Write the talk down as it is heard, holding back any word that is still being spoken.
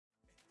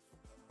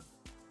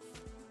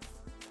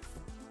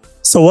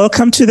So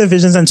welcome to the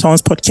Visions and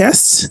Tones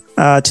podcast.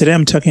 Today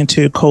I'm talking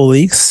to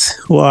colleagues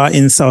who are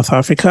in South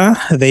Africa.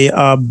 They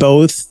are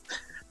both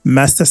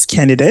master's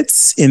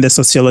candidates in the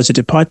sociology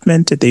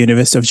department at the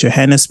University of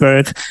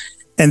Johannesburg.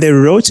 And they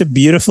wrote a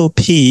beautiful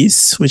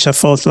piece, which I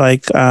felt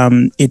like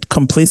it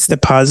completes the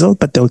puzzle,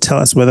 but they'll tell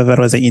us whether that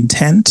was an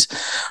intent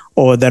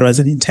or that was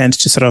an intent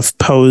to sort of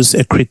pose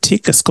a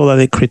critique, a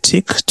scholarly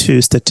critique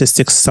to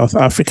Statistics South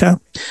Africa.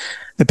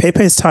 The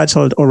paper is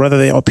titled, or rather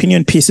the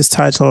opinion piece is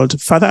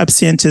titled, Father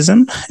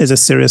Absenteeism is a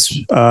Serious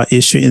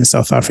Issue in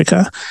South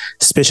Africa,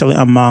 especially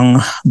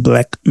among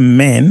Black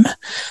men.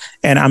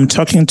 And I'm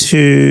talking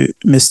to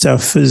Mr.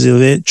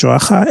 Fuzile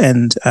Jwara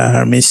and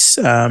Miss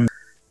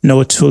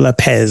Nokuthula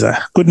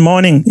Pheza. Good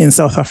morning in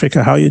South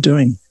Africa. How are you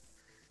doing?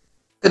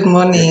 Good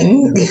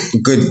morning.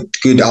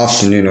 Good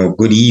afternoon or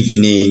good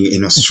evening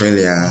in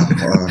Australia.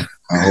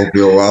 I hope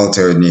you're well,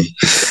 Tony.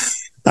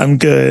 I'm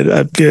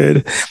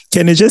good.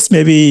 Can you just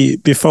maybe,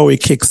 before we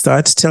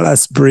kickstart, tell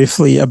us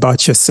briefly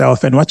about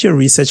yourself and what your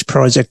research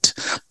project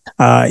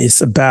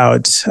is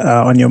about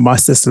on your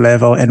master's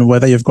level and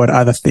whether you've got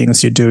other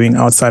things you're doing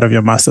outside of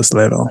your master's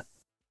level?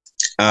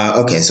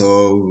 Okay,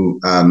 so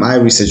my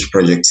research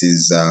project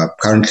is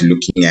currently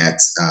looking at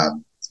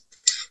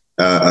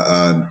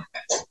the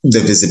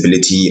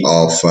visibility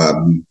of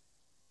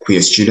queer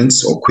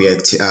students or queer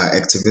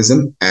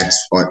activism at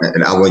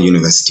our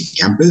university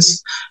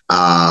campus,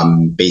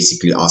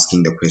 basically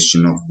asking the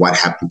question of what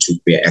happened to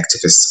queer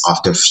activists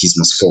after Fees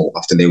Must Fall,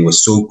 after they were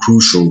so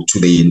crucial to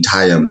the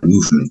entire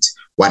movement.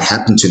 What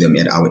happened to them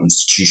at our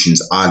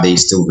institutions? Are they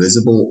still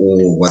visible,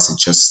 or was it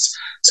just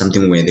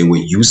something where they were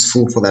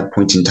useful for that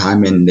point in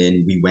time, and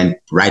then we went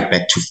right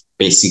back to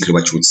basically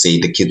what you would say,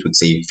 the kids would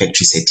say,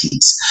 factory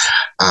settings?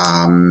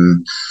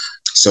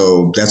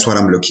 So that's what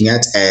I'm looking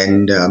at.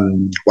 And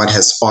what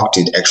has sparked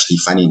it, actually,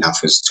 funny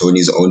enough, was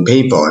Tony's own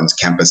paper on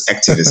campus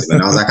activism.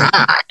 And I was like,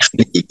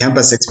 actually,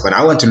 campus activism, but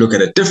I want to look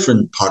at a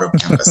different part of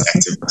campus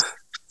activism.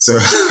 So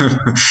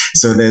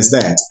there's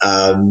that.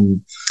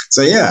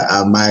 So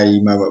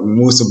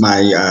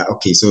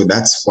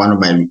that's one of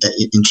my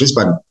interests,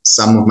 but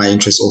some of my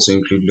interests also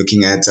include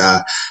looking at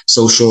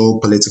social,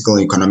 political,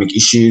 economic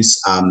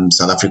issues,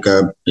 South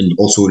Africa, and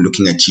also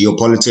looking at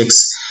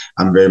geopolitics.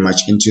 I'm very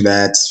much into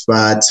that.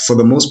 But for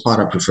the most part,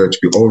 I prefer to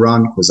be all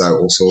round because I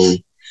also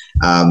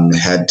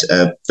had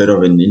a bit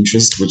of an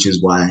interest, which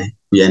is why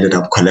we ended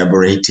up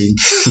collaborating.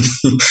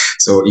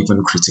 So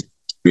even critical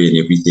and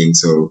everything.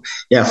 So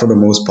yeah, for the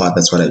most part,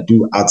 that's what I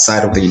do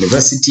outside of the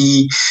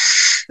university.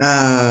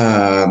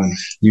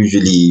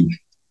 Usually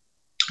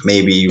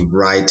maybe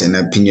write an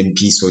opinion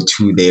piece or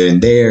two there and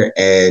there,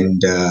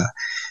 and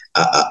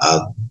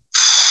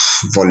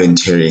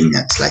volunteering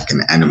at like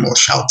an animal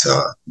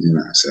shelter,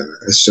 so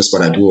it's just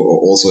what I do, or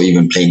also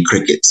even playing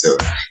cricket. So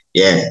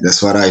yeah,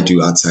 that's what I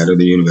do outside of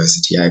the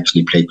university. I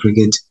actually play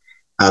cricket.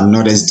 I'm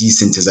not as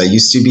decent as I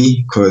used to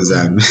be because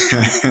I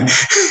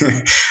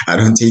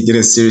don't take it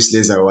as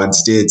seriously as I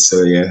once did.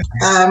 So yeah.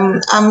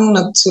 I'm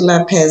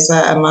Nokuthula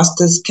Pheza, a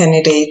master's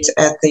candidate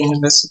at the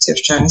University of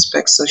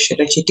Johannesburg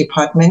Sociology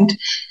Department.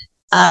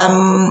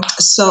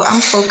 So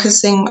I'm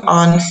focusing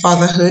on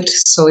fatherhood.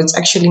 So it's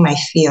actually my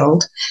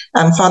field,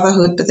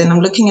 fatherhood, but then I'm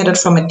looking at it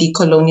from a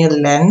decolonial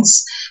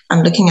lens.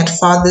 I'm looking at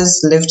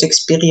fathers' lived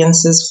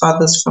experiences,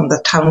 fathers from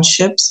the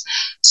townships.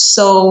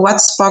 So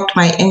what sparked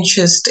my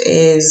interest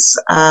is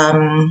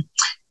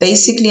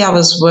basically I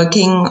was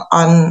working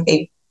on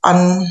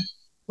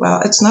well,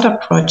 it's not a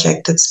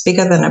project, it's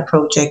bigger than a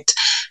project.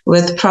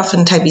 With Prof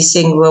and Tabi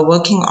Singh, we were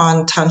working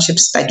on township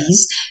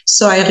studies.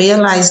 So I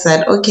realized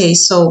that, okay,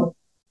 so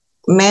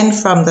men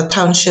from the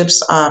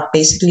townships are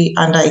basically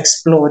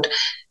underexplored,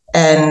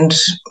 and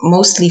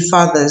mostly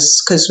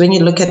fathers, because when you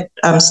look at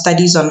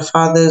studies on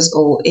fathers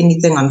or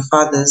anything on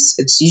fathers,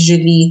 it's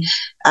usually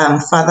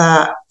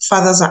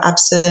fathers are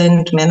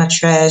absent, men are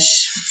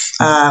trash,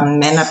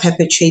 men are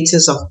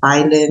perpetrators of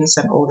violence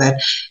and all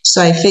that. So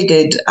I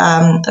figured,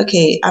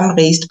 okay, I'm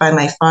raised by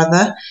my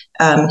father.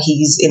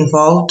 He's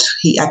involved.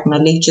 He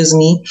acknowledges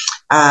me.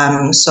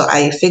 So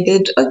I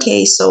figured,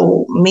 okay,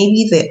 so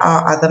maybe there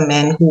are other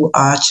men who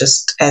are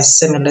just as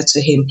similar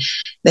to him.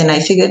 Then I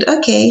figured,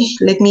 okay,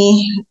 let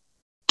me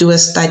do a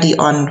study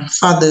on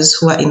fathers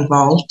who are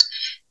involved,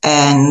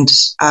 and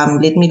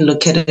let me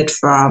look at it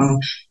from,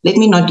 let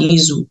me not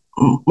use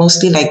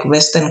mostly like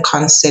Western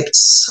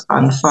concepts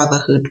on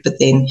fatherhood, but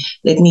then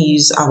let me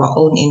use our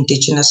own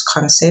indigenous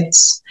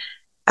concepts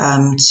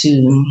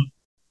to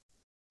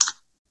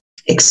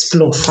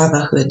explore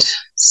fatherhood.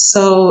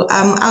 So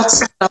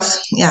outside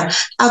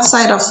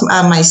of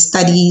my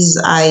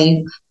studies,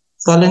 I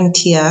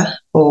volunteer,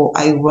 or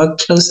I work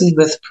closely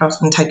with Prof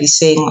and Tabi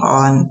Singh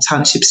on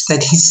township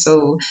studies.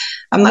 So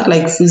I'm not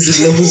like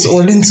Fuzile, who's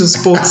all into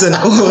sports and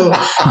all.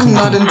 I'm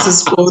not into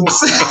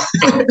sports.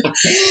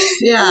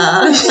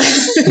 Yeah.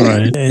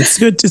 Right.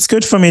 It's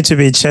good for me to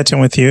be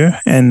chatting with you,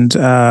 and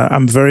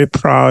I'm very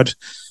proud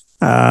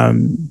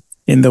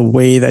in the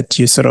way that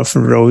you sort of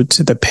wrote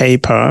the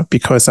paper,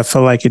 because I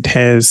feel like it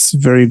has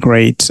very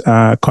great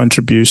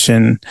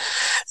contribution.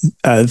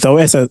 Though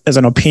as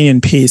an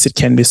opinion piece, it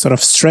can be sort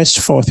of stretched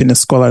forth in a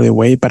scholarly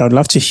way, but I'd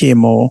love to hear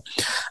more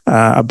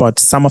about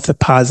some of the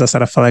puzzles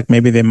that I feel like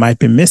maybe they might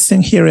be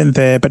missing here and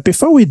there. But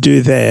before we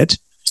do that,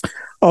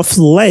 of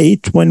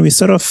late, when we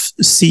sort of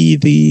see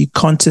the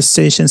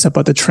contestations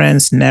about the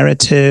trans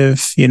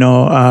narrative,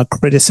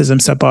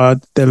 criticisms about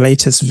the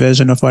latest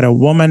version of what a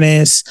woman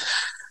is,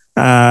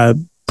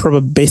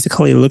 probably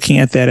basically looking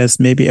at that as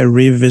maybe a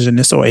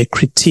revisionist or a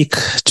critique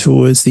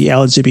towards the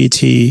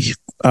LGBT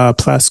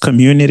plus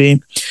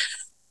community.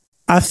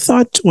 I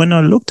thought when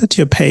I looked at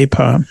your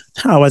paper,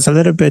 I was a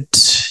little bit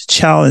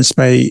challenged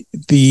by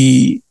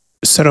the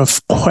sort of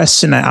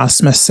question I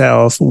asked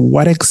myself: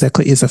 what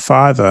exactly is a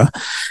father?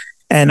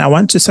 And I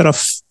want to sort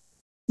of,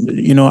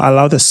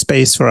 allow the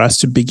space for us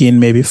to begin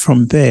maybe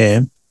from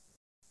there.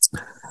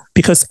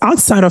 Because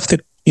outside of the,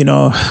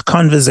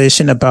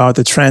 conversation about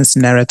the trans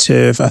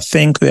narrative, I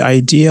think the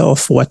idea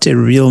of what a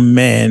real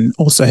man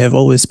also have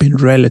always been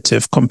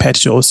relative compared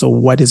to also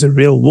what is a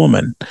real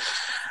woman,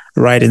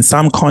 right? In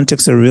some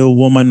contexts, a real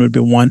woman would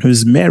be one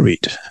who's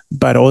married,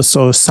 but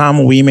also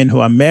some women who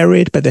are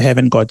married, but they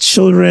haven't got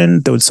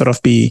children, they would sort of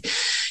be,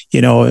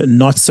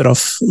 not sort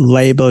of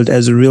labeled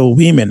as real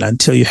women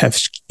until you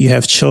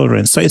have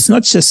children. So it's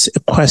not just a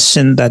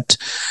question that,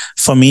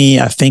 for me,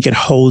 I think it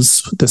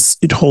holds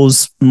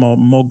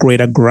more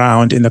greater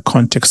ground in the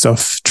context of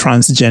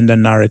transgender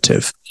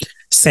narrative.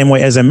 Same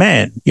way as a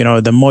man,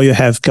 the more you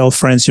have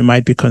girlfriends, you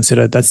might be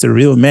considered that's the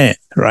real man,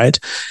 right?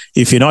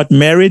 If you're not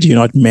married, you're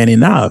not man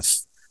enough.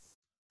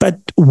 But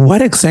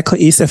what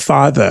exactly is a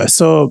father?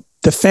 So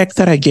the fact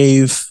that I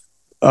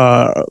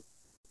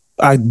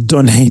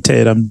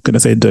donated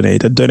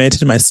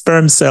my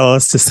sperm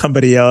cells to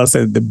somebody else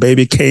and the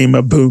baby came,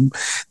 a boom.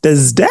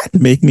 Does that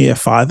make me a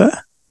father?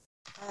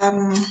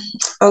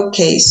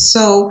 Okay,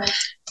 so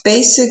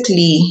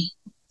basically,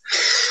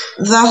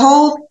 the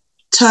whole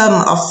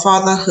term of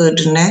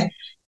fatherhood,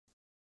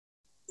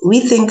 we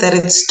think that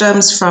it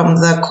stems from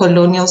the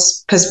colonial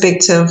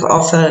perspective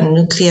of a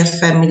nuclear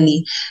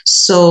family.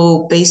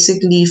 So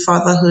basically,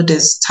 fatherhood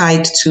is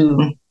tied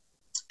to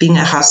being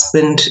a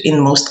husband in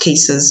most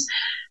cases.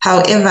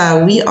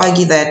 However, we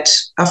argue that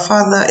a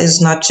father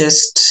is not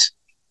just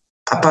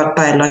about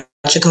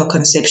biological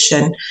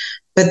conception,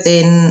 but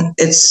then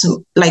it's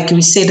like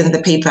we said in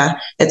the paper,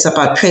 it's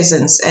about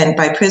presence. And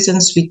by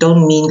presence, we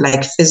don't mean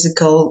like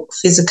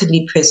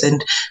physically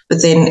present,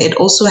 but then it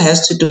also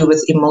has to do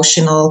with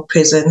emotional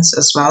presence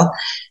as well.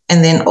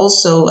 And then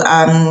also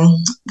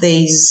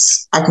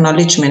there's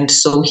acknowledgement.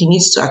 So he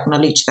needs to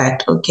acknowledge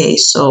that, okay,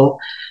 so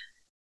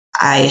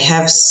I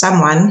have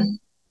someone,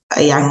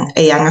 a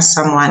younger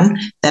someone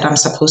that I'm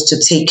supposed to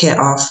take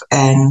care of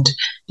and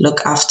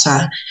look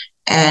after.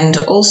 And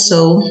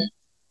also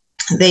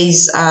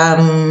there's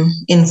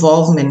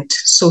involvement.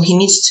 So he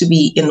needs to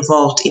be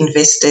involved,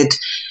 invested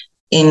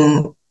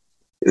in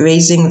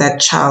raising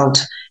that child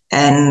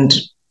and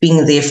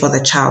being there for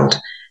the child.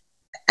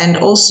 And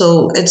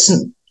also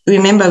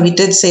remember, we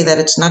did say that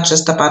it's not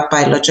just about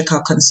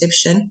biological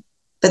conception,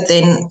 but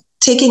then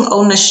taking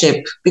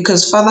ownership,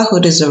 because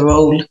fatherhood is a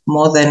role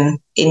more than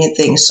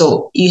anything.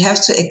 So you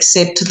have to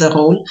accept the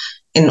role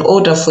in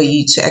order for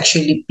you to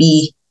actually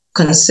be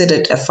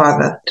considered a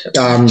father.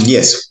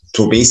 Yes.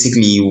 So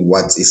basically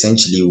what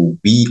essentially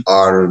we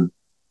are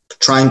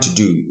trying to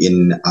do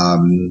in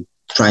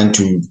trying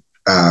to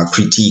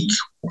critique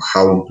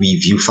how we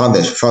view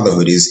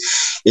fatherhood is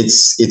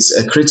it's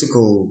a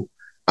critical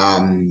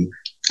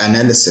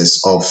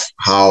analysis of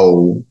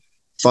how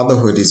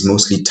fatherhood is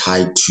mostly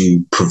tied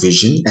to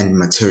provision and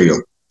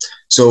material.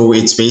 So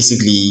it's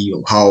basically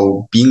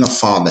how being a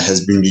father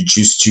has been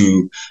reduced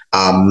to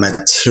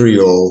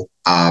material,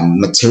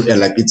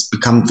 like it's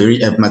become very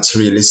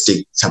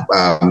materialistic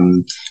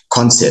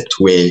concept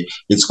where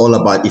it's all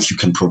about if you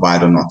can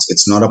provide or not.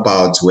 It's not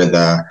about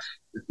whether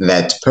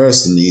that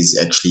person is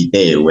actually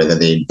there, whether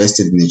they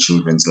invested in their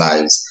children's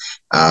lives,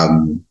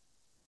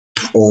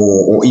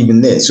 or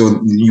even there.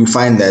 So you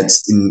find that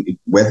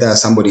whether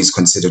somebody is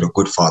considered a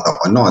good father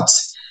or not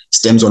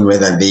stems on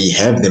whether they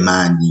have the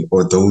money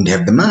or don't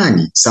have the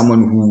money.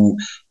 Someone who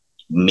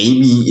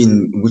maybe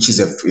which is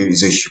a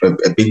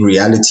big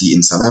reality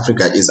in South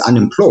Africa, is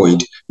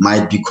unemployed,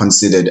 might be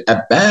considered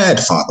a bad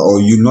father, or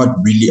you're not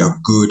really a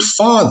good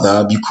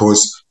father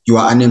because you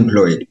are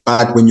unemployed.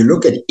 But when you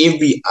look at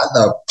every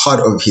other part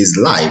of his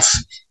life,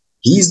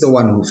 he's the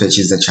one who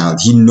fetches the child.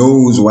 He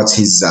knows what's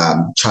his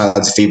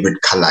child's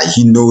favorite color.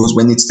 He knows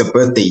when it's the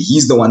birthday.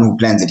 He's the one who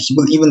plans it. He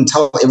will even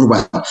tell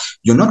everyone,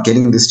 you're not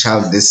getting this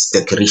child this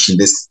decoration.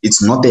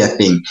 It's not their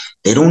thing.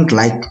 They don't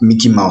like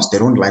Mickey Mouse. They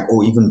don't like,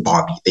 even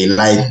Barbie. They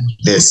like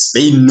this.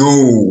 They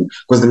know,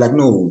 because they're like,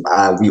 no,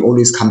 we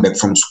always come back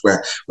from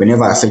square.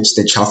 Whenever I fetch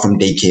the child from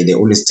daycare, they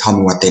always tell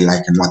me what they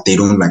like and what they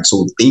don't like.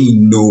 So they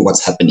know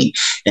what's happening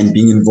and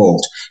being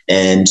involved.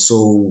 And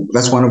so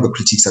that's one of the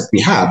critiques that we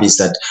have, is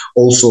that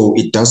also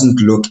so it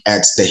doesn't look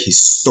at the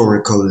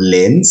historical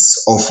lens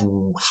of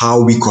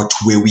how we got to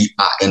where we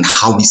are and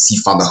how we see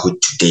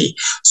fatherhood today.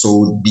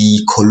 So the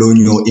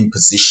colonial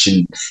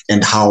imposition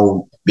and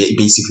how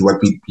basically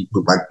what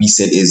we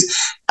said is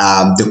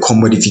the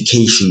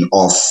commodification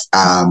of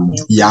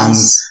young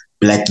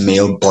Black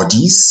male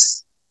bodies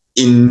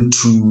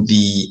into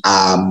the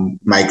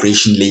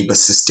migration labor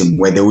system,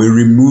 where they were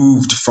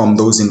removed from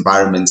those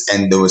environments,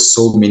 and there were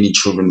so many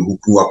children who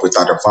grew up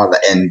without a father,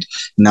 and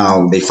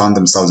now they found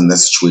themselves in that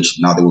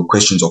situation. Now there were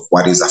questions of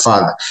what is a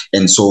father,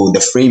 and so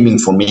the framing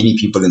for many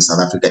people in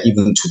South Africa,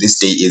 even to this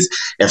day, is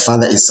a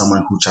father is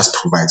someone who just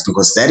provides,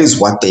 because that is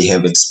what they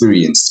have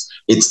experienced.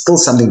 It's still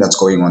something that's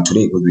going on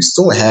today, because we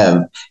still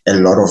have a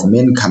lot of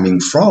men coming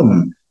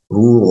from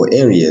rural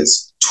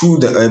areas to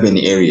the urban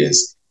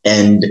areas,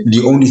 and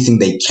the only thing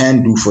they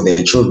can do for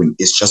their children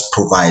is just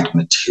provide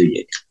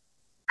material.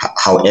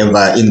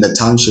 However, in the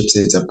townships,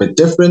 it's a bit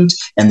different,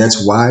 and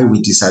that's why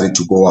we decided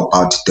to go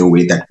about the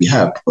way that we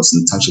have, because in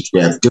the townships, we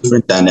have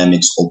different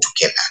dynamics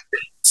altogether.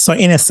 So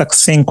in a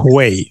succinct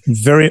way,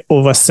 very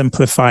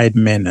oversimplified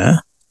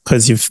manner,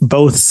 because you've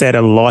both said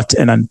a lot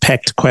and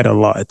unpacked quite a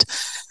lot,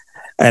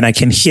 and I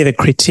can hear the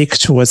critique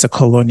towards a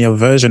colonial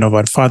version of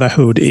what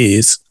fatherhood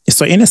is.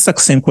 So in a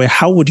succinct way,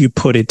 how would you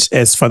put it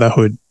as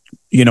fatherhood?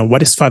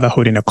 What is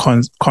fatherhood in a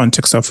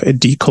context of a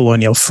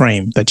decolonial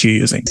frame that you're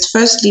using?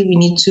 Firstly, we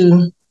need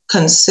to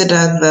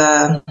consider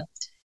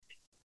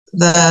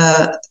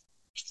the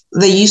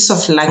use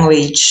of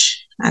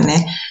language.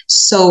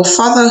 So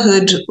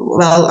fatherhood,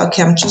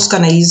 I'm just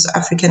going to use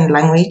African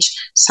language,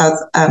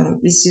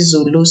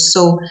 isiZulu.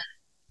 So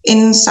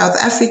in South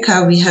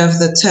Africa, we have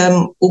the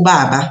term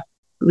ubaba,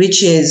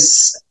 which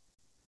is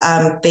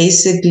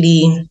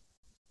basically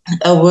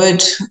a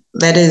word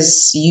that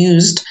is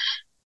used.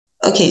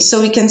 Okay, so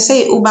we can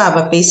say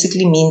ubaba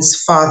basically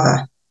means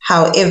father.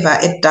 However,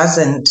 it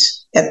doesn't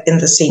in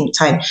the same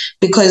time,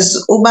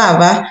 because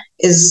ubaba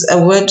is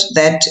a word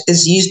that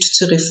is used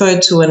to refer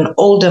to an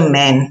older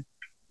man.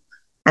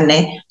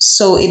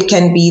 So it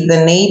can be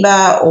the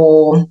neighbor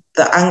or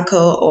the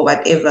uncle or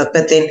whatever,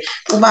 but then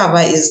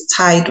ubaba is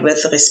tied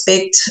with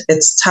respect.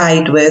 It's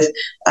tied with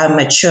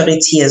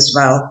maturity as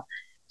well.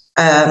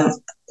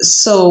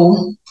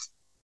 So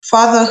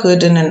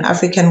fatherhood in an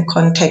African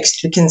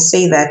context, we can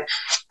say that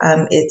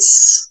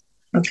it's,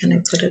 how can I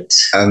put it?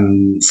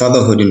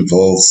 Fatherhood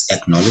involves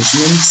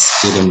acknowledgement.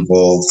 It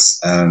involves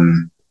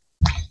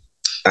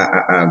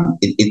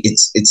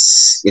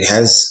it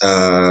has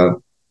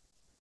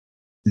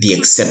the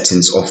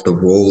acceptance of the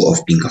role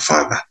of being a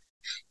father.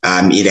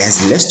 It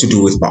has less to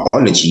do with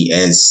biology,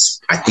 as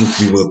I think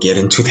we will get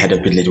into that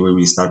a bit later when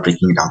we start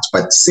breaking it out.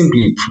 But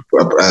simply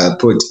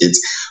put,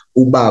 it's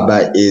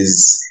ubaba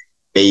is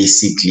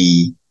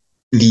basically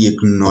the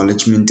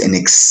acknowledgement and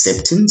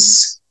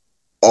acceptance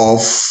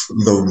of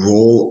the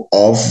role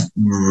of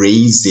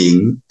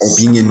raising or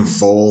being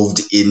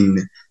involved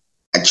in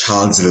a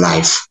child's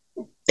life.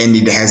 And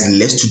it has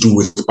less to do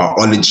with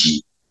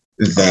biology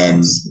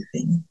than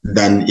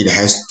it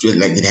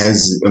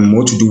has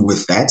more to do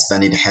with that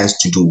than it has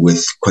to do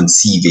with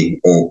conceiving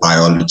or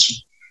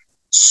biology.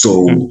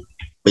 So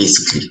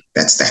basically,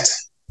 that's that.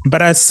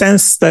 But I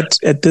sense that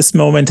at this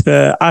moment,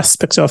 the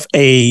aspect of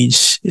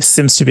age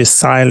seems to be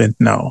silent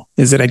now.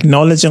 Is it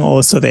acknowledging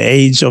also the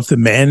age of the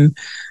men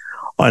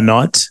or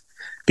not?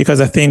 Because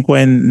I think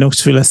when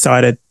Nokuthula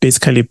started,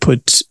 basically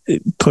put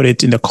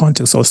it in the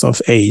context also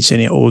of age,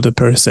 any older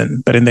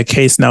person. But in the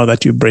case now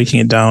that you're breaking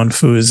it down,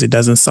 Fuz, it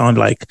doesn't sound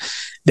like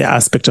the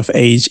aspect of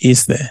age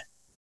is there.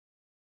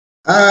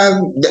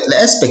 The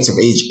aspect of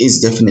age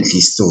is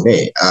definitely still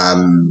there.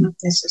 Not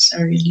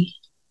necessarily.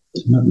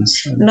 Not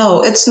necessarily.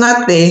 No, it's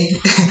not there.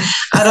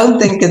 I don't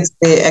think it's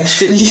there,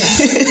 actually.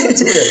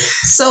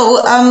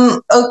 So,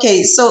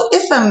 okay. So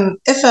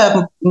if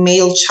a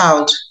male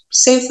child,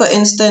 say for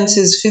instance,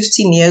 is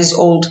 15 years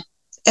old,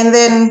 and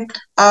then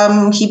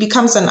he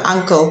becomes an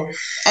uncle,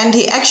 and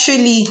he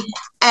actually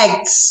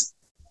acts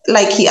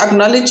like he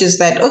acknowledges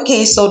that,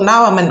 okay, so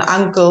now I'm an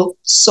uncle,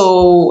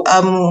 so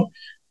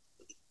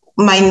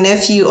my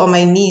nephew or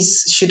my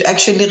niece should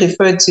actually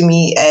refer to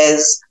me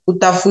as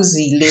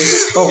Fuzile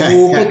or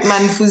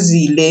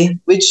Fuzile,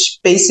 which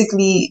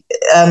basically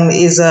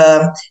is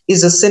a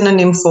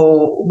synonym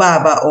for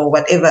baba or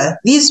whatever.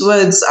 These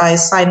words are a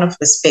sign of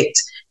respect.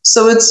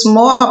 So it's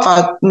more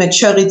about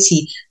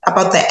maturity,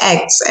 about the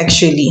acts,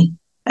 actually.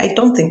 I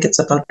don't think it's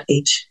about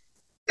age.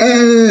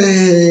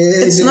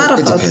 It's not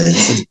about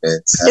age.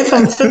 If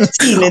I'm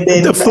 15,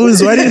 then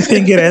Fuz, why do you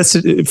think it has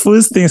to?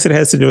 Fuz thinks it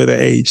has to do with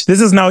the age. This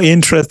is now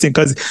interesting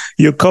because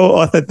you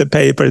co-authored the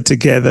paper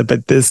together,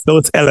 but there's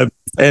those elements,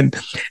 and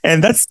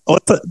that's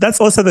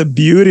also the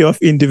beauty of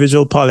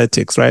individual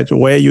politics, right?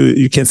 Where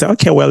you can say,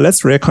 okay, well,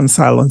 let's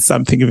reconcile on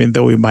something, even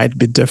though we might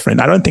be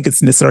different. I don't think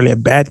it's necessarily a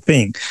bad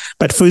thing,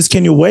 but Fuz,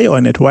 can you weigh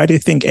on it? Why do you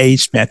think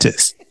age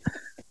matters?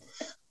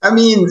 I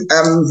mean,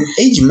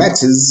 age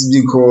matters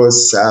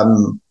because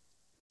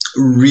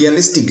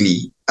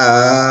realistically,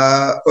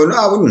 or no,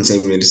 I wouldn't say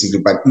realistically,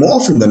 but more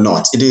often than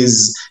not, it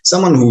is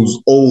someone who's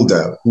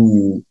older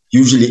who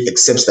usually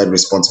accepts that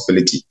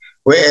responsibility.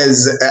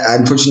 Whereas,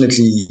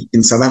 unfortunately,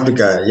 in South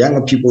Africa,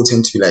 younger people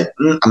tend to be like,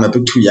 I'm a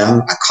bit too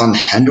young, I can't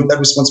handle that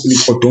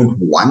responsibility, or don't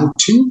want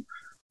to,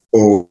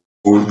 or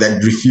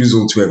that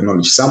refusal to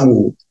acknowledge. Some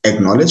will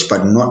acknowledge,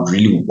 but not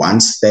really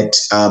want that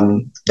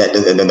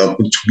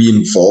to be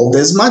involved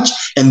as much,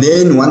 and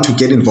then want to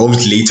get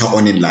involved later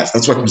on in life.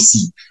 That's what we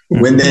see.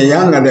 When they're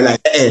younger, they're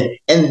like,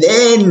 and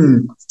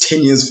then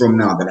 10 years from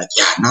now, they're like,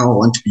 yeah, now I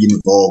want to be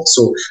involved.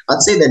 So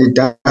I'd say that it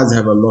does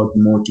have a lot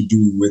more to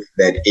do with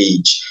that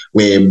age,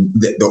 where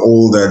the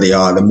older they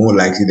are, the more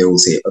likely they will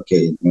say,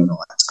 okay,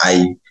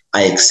 I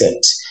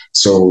accept.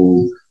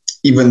 So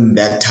even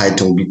that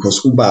title,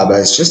 because Ubaba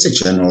is just a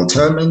general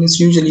term, and it's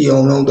usually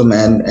an older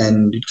man,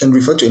 and it can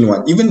refer to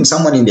anyone. Even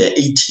someone in their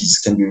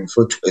 80s can be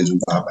referred to as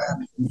Ubaba.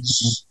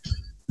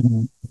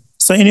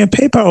 So in your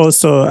paper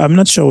also, I'm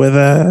not sure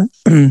whether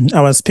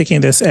I was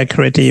picking this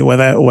accurately,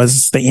 whether it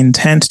was the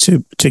intent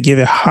to give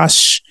a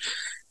harsh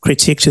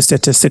critique to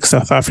Statistics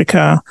South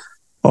Africa,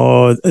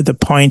 or the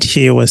point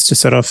here was to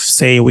sort of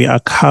say we are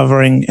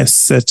covering a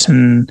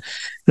certain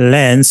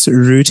lens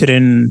rooted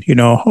in,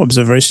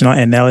 observational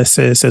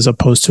analysis, as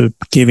opposed to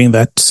giving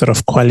that sort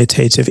of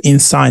qualitative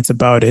insights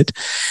about it.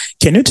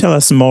 Can you tell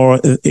us more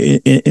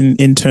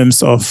in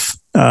terms of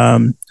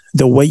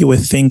the way you were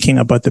thinking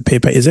about the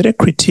paper? Is it a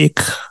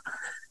critique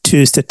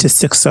to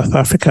Statistics South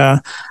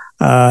Africa,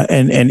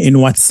 and in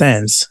what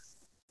sense?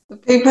 The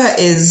paper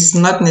is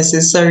not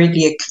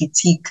necessarily a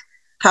critique.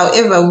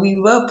 However, we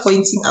were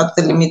pointing out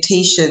the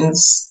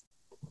limitations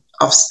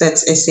of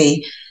Stats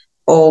SA,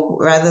 or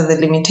rather the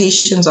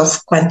limitations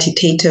of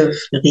quantitative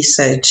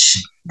research,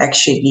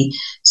 actually.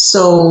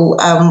 So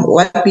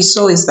what we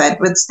saw is that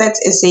with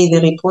Stats SA, they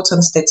report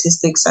on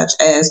statistics such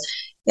as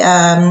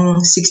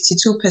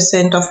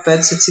 62% of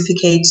birth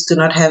certificates do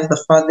not have the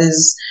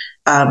father's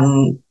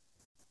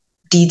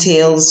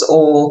details,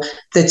 or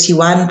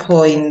 31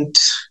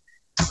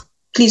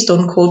 please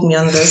don't quote me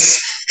on this,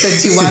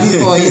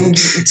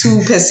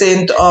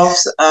 31.2% of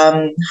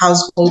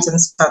households in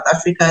South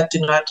Africa do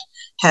not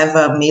have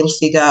a male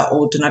figure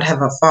or do not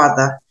have a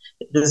father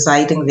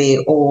residing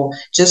there, or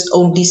just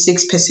only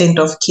 6%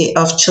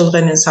 of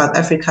children in South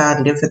Africa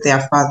live with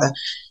their father.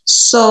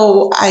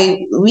 So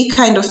we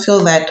kind of feel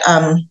that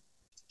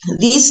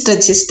these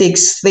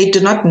statistics, they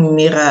do not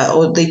mirror,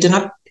 or they do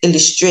not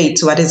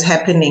illustrate what is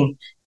happening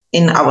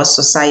in our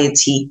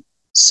society.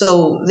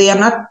 So they are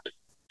not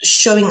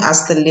showing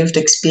us the lived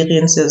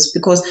experiences,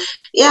 because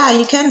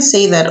you can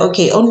say that,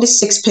 okay, only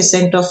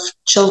 6% of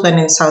children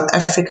in South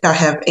Africa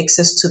have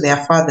access to their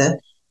father,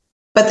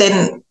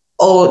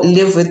 or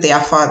live with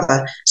their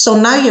father. So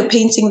now you're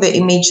painting the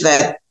image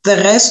that the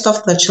rest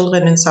of the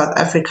children in South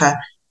Africa,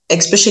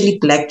 especially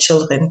Black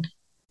children,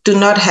 do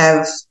not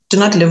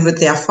live with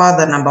their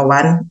father, number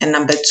one, and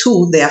number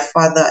two, their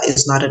father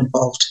is not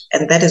involved.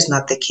 And that is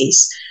not the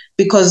case,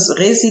 because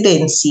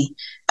residency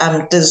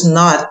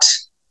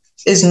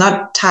is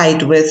not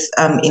tied with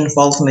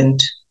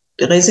involvement.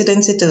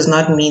 Residency does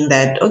not mean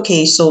that,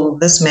 okay, so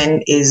this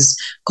man is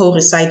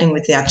co-residing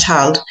with their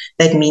child.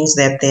 That means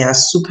that they are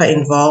super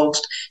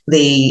involved.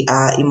 They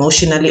are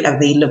emotionally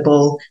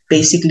available.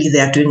 Basically,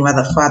 they are doing what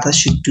the father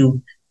should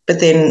do. But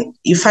then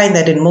you find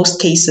that in most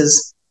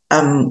cases,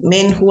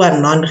 men who are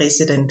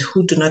non-resident,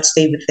 who do not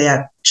stay with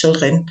their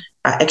children,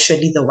 are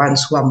actually the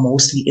ones who are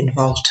mostly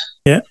involved.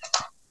 Yeah.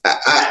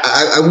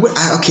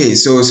 Okay,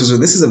 so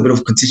this is a bit of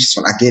a contentious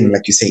one. Again,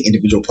 like you say,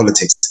 individual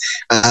politics.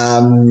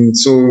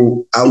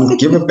 So I will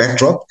give a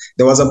backdrop.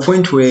 There was a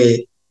point where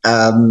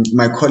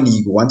my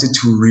colleague wanted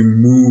to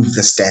remove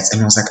the stats,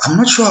 and I was like, I'm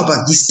not sure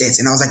about these stats.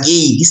 And I was like,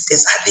 hey, these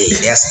stats are there.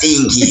 They are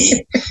staying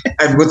here.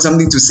 I've got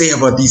something to say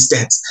about these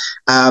stats.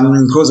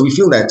 Because we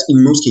feel that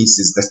in most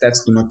cases, the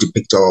stats do not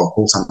depict a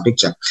wholesome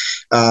picture.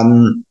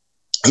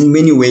 In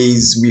many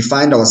ways, we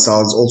find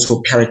ourselves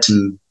also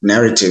parroting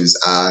narratives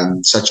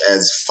such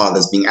as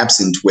fathers being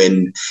absent,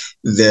 when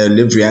the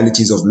lived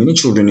realities of many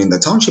children in the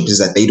township is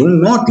that they do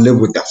not live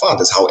with their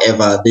fathers.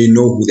 However, they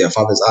know who their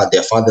fathers are.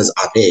 Their fathers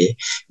are there.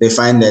 They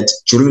find that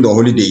during the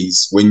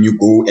holidays, when you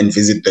go and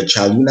visit the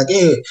child, you're like,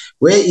 hey,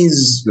 where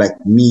is, like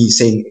me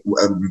saying,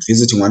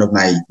 visiting one of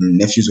my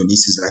nephews or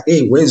nieces, like,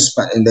 hey, where's,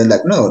 and they're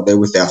like, no, they're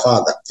with their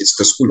father. It's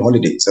the school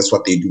holidays. That's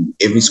what they do.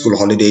 Every school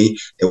holiday,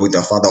 they're with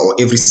their father, or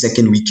every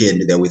second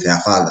weekend, they're with their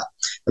father.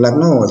 They're like,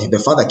 no, the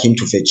father came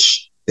to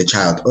fetch the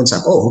child. Oh, it's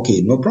like, oh, okay,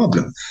 no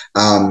problem.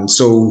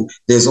 So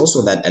there's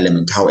also that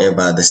element.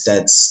 However, the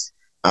stats,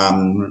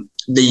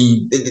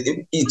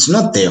 it's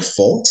not their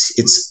fault.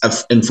 It's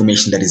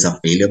information that is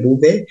available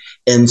there.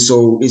 And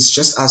so it's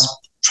just us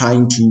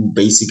trying to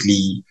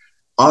basically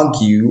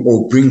argue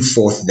or bring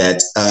forth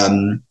that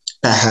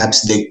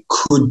perhaps there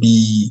could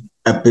be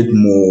a bit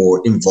more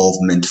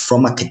involvement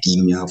from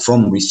academia,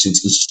 from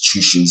research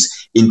institutions,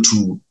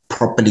 into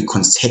properly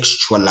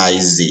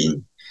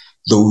contextualizing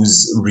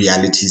those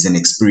realities and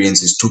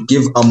experiences to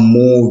give a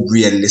more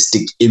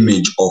realistic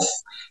image of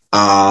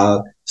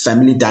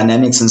family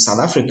dynamics in South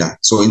Africa.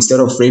 So instead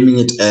of framing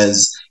it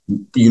as,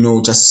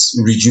 just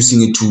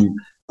reducing it to,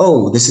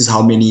 oh, this is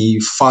how many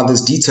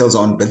fathers' details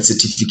are on birth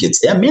certificates.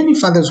 There are many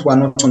fathers who are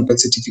not on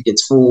birth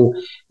certificates for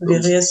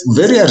various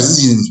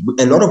reasons,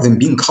 a lot of them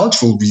being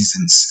cultural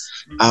reasons.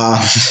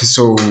 But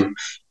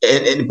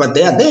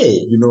they are there,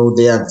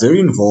 they are very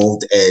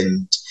involved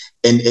and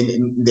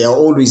they are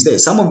always there.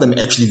 Some of them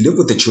actually live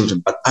with the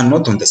children, but are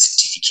not on the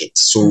certificate.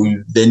 So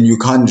then you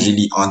can't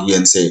really argue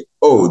and say,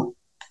 oh,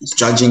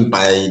 judging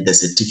by the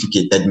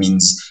certificate, that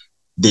means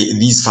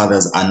these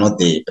fathers are not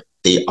there.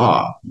 They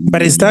are.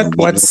 But is that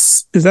what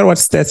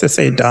Stats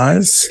SA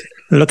does?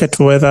 Look at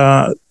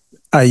whether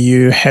are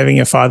you having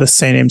your father's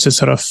surname to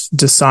sort of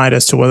decide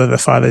as to whether the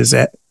father is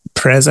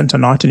present or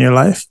not in your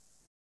life?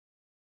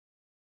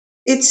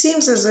 It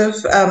seems as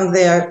if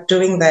they are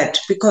doing that,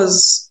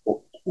 because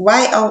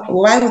why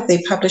would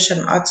they publish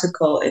an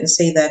article and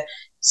say that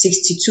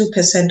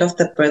 62% of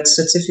the birth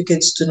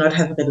certificates do not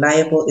have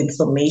reliable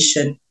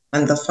information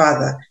on the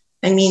father?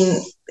 I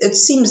mean, it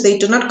seems they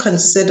do not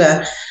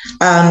consider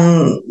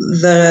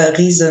the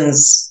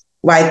reasons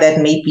why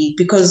that may be,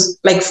 because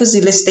like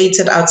Fuzile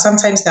stated out,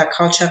 sometimes there are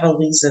cultural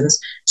reasons.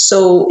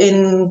 So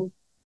in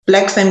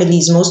Black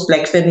families, most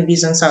Black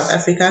families in South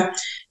Africa,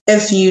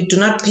 if you do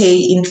not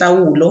pay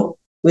intlawulo,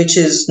 which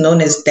is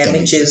known as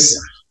damages,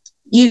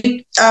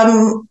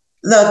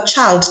 the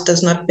child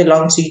does not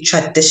belong to you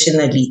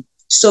traditionally.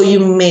 So you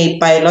may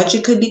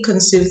biologically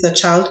conceive the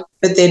child,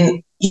 but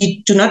then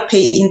you do not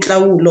pay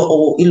intlawulo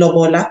or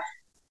ilobola,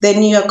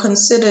 then you are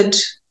considered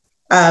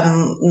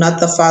not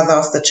the father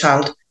of the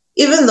child.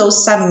 Even though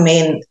some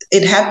men,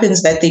 it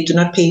happens that they do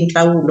not pay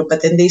intlawulo,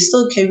 but then they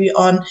still carry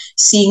on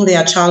seeing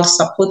their child,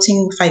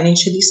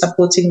 financially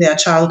supporting their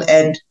child,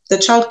 and the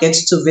child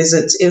gets to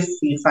visit if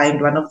you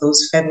find one of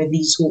those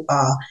families who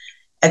are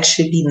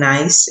actually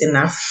nice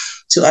enough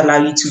to allow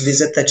you to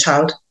visit the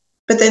child.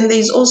 But then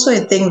there's also a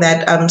thing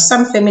that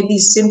some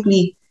families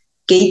simply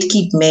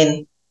gatekeep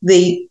men.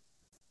 They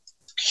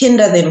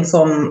hinder them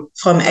from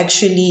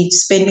actually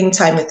spending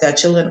time with their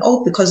children,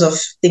 all because of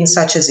things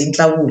such as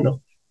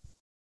intlawulo.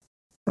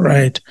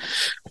 Right.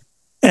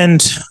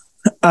 And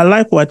I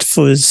like what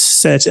Fuz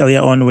said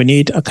earlier on. We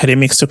need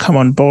academics to come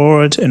on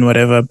board and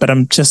whatever, but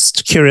I'm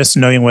just curious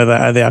knowing whether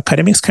are the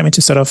academics coming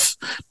to sort of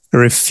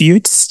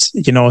refute,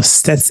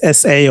 Stats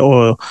SA,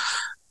 or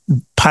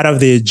part of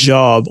their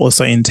job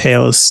also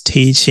entails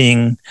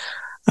teaching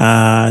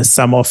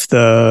some of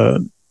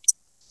the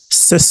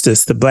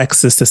sisters, the Black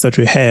sisters that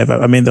we have.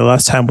 I mean, the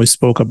last time we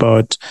spoke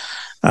about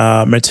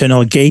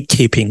maternal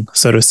gatekeeping,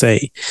 so to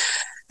say.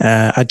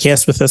 I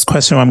guess with this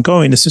question I'm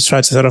going is to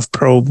try to sort of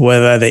probe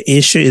whether the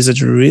issue is it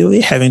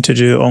really having to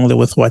do only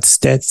with what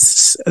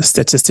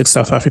Statistics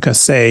South Africa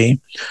say,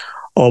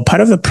 or part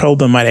of the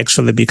problem might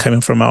actually be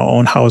coming from our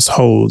own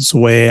households,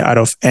 where out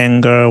of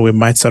anger we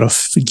might sort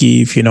of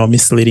give,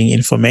 misleading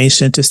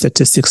information to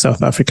Statistics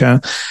South Africa.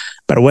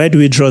 But where do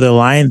we draw the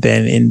line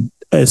then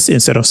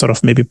instead of sort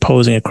of maybe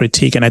posing a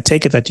critique? And I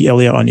take it that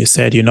earlier on you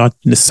said you're not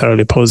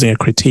necessarily posing a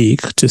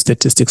critique to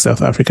Statistics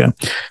South Africa.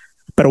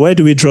 But where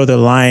do we draw the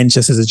line,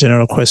 just as a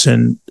general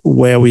question,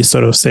 where we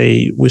sort of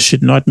say we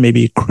should not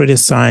maybe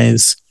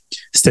criticize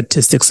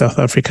Statistics South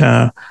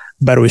Africa,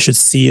 but we should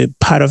see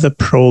part of the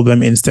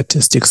problem in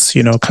statistics,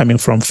 coming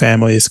from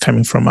families,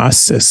 coming from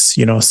us as,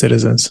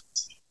 citizens?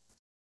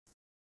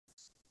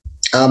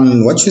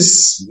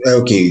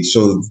 Okay,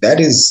 so that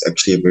is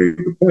actually a very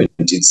good point.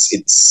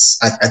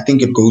 I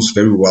think it goes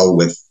very well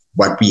with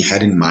what we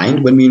had in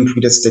mind when we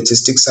included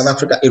Statistics South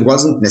Africa. It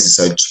wasn't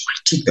necessary to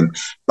critique them,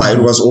 but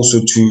it was also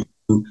to,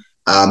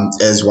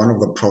 as one of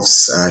the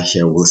profs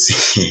here will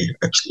say,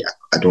 actually,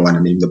 I don't want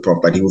to name the prof,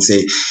 but he will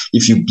say,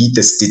 if you beat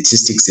the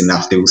statistics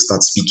enough, they will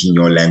start speaking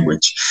your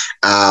language.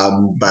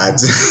 But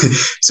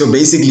so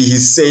basically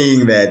he's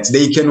saying that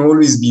they can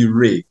always be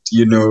rigged,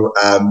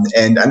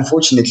 and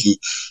unfortunately,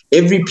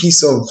 every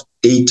piece of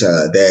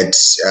data that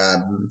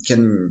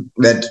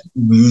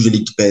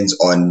usually depends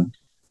on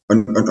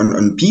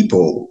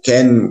people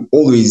can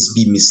always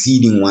be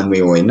misleading one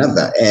way or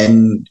another.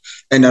 And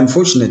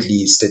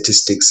unfortunately,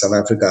 Statistics South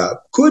Africa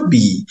could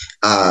be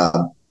a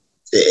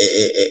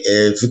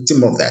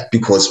victim of that,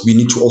 because we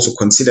need to also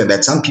consider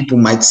that some people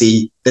might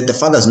say that the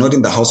father is not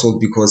in the household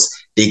because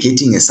they're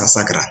getting a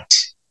SASSA grant.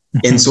 Mm-hmm.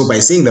 And so by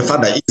saying the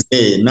father is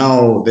there,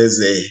 now there's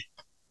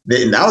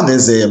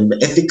an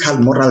ethical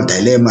moral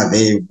dilemma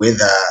there,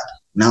 whether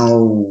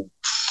now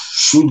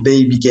should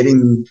they be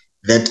getting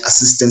that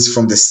assistance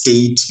from the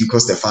state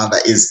because the father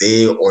is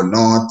there or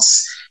not,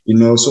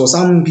 so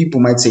some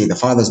people might say the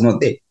father's not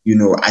there.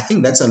 I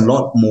think that's a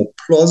lot more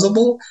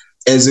plausible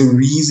as a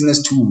reason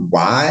as to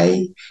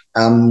why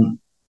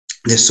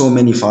there's so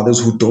many fathers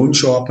who don't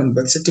show up on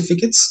birth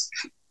certificates.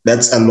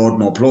 That's a lot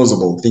more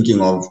plausible, thinking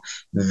of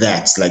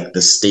that, like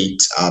the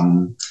state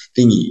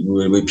thingy,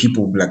 where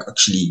people like,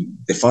 actually,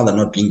 the father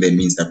not being there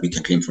means that we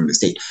can claim from the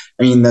state.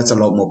 I mean, that's a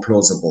lot more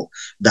plausible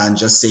than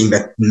just saying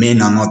that men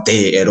are not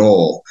there at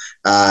all.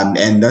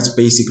 And that's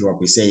basically what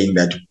we're saying,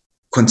 that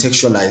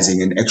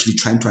contextualizing and actually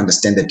trying to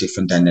understand the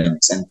different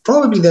dynamics. And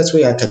probably that's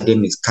where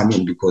academics come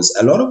in, because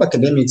a lot of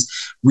academics,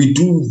 we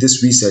do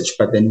this research,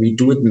 but then we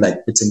do it in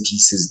like bits and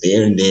pieces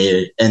there and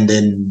there. And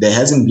then there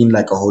hasn't been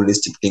like a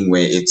holistic thing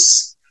where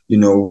it's,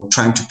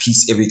 trying to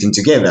piece everything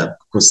together,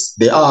 because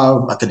there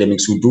are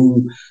academics who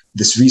do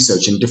this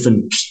research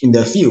in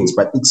their fields.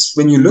 But it's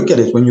when you look at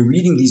it, when you're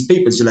reading these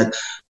papers, you're like,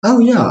 oh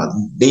yeah,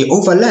 they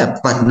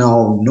overlap. But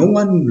now no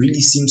one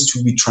really seems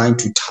to be trying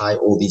to tie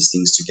all these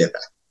things together.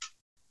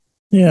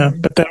 Yeah,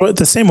 but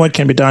the same work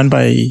can be done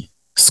by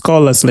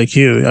scholars like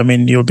you. I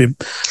mean, you'll be,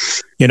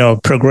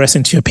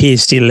 progressing to your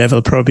PhD level.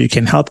 Probably you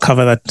can help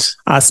cover that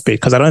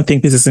aspect, because I don't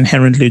think this is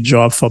inherently a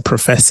job for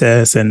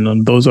professors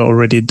and those who are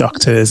already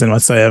doctors and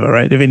whatsoever,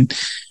 right? Even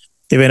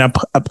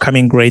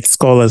upcoming great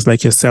scholars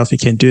like yourself, you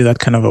can do that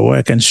kind of a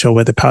work and show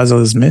where the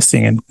puzzle is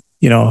missing and,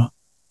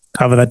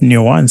 cover that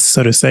nuance,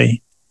 so to say.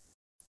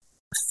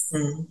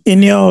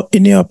 Mm.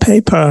 In your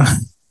paper,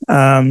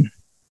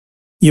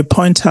 you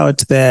point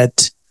out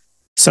that,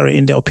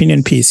 in the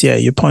opinion piece,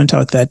 you point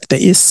out that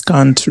there is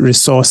scant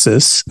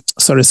literature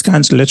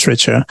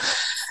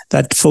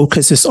that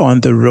focuses on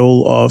the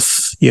role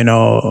of,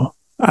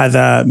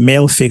 other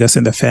male figures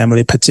in the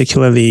family,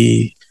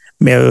 particularly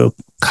male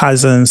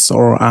cousins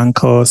or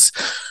uncles.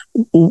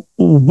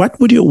 Where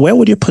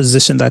would you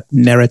position that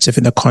narrative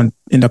in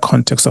the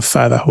context of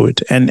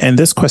fatherhood? And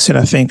this question,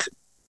 I think,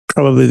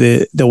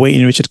 probably the way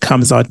in which it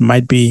comes out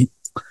might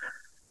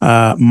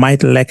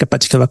lack a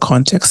particular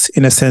context,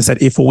 in a sense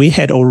that if we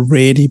had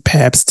already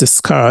perhaps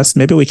discussed,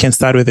 maybe we can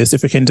start with this,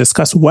 if we can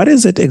discuss what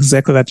is it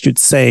exactly that you'd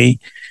say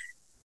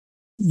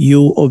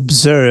you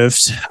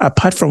observed,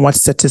 apart from what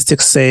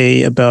statistics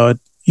say about,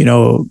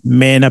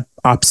 men are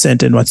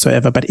absent and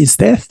whatsoever, but is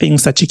there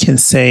things that you can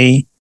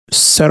say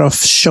sort of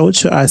show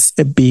to us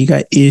a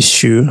bigger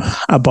issue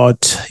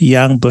about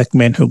young Black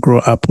men who grow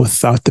up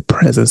without the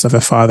presence of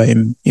a father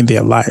in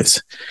their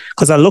lives?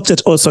 Because I looked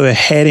at also the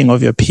heading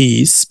of your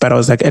piece, but I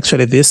was like,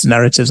 actually, these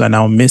narratives are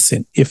now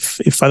missing. If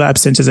father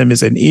absenteeism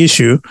is an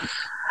issue,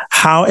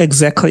 how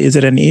exactly is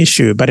it an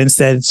issue? But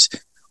instead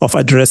of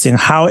addressing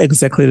how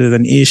exactly it is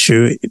an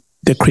issue,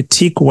 the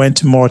critique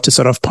went more to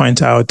sort of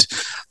point out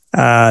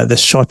the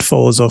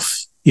shortfalls of,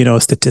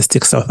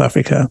 Statistics South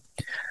Africa.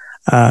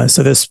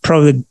 So there's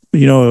probably,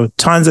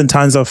 tons and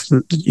tons of,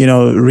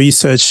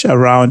 research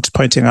around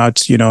pointing out,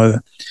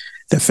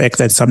 the fact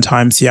that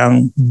sometimes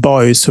young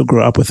boys who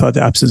grow up without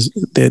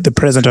the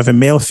presence of a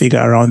male figure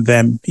around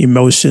them,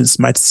 emotions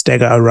might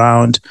stagger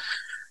around.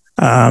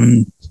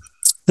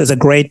 There's a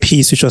great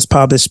piece which was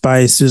published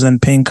by Susan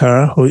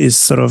Pinker, who is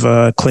sort of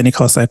a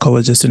clinical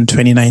psychologist, in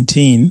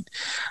 2019.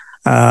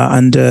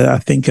 I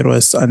think it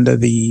was under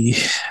the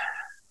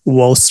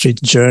Wall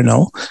Street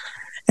Journal.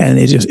 And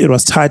it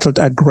was titled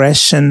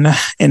 "Aggression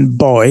in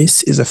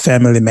Boys is a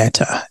Family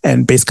Matter,"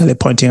 and basically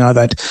pointing out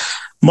that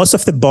most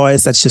of the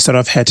boys that she sort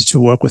of had to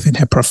work with in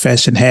her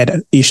profession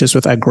had issues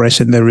with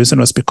aggression. The reason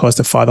was because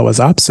the father was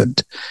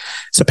absent.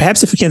 So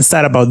perhaps if we can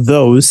start about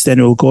those,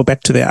 then we'll go back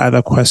to the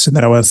other question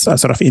that I was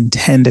sort of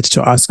intended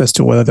to ask as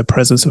to whether the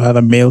presence of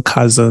other male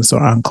cousins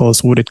or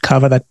uncles, would it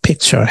cover that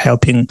picture,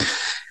 helping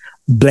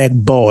Black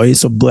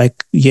boys Black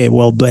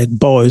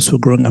boys who are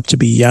growing up to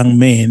be young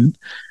men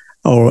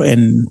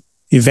and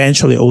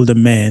eventually older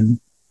men,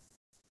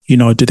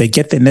 do they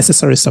get the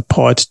necessary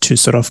support to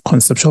sort of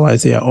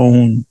conceptualize their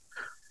own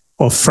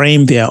or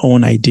frame their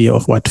own idea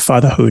of what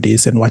fatherhood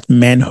is and what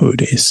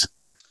manhood is?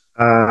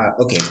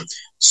 Okay.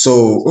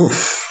 So,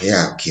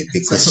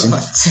 big question.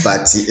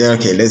 But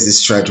okay, let's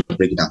just try to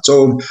break it down.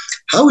 So,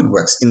 how it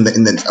works so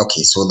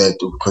that,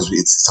 because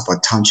it's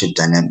about township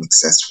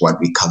dynamics, that's what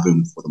we're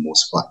covering for the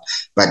most part.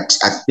 But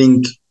I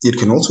think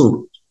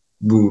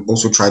we'll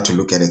also try to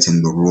look at it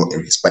in the rural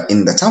areas. But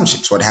in the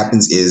townships, what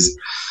happens is,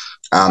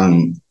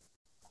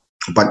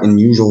 but in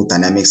usual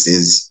dynamics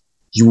is,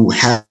 you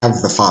have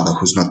the father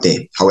who's not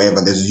there.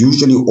 However, there's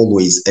usually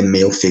always a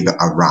male figure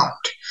around.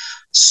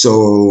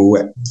 So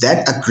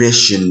that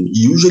aggression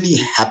usually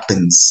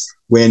happens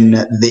when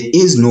there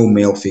is no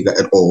male figure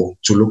at all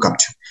to look up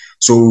to.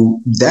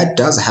 So that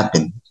does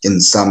happen in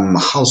some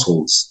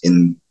households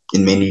in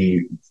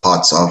many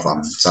parts of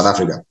South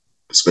Africa,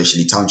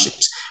 especially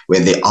townships, where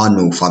there are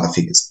no father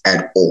figures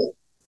at all,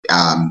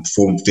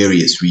 for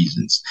various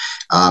reasons.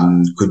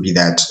 Could be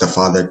that the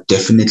father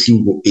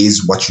definitely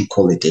is what you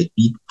call a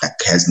deadbeat, that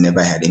has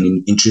never had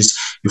any interest.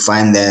 You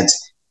find that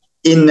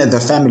in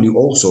the family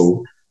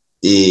also,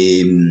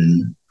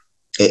 this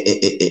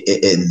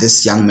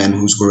young man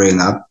who's growing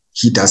up,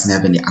 he doesn't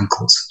have any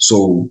uncles.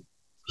 So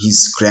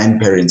his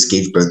grandparents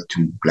gave birth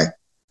to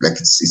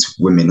it's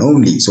women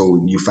only. So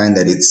you find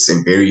that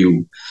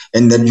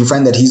and then you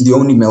find that he's the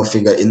only male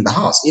figure in the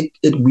house.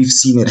 We've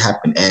seen it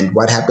happen. And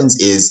what happens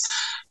is,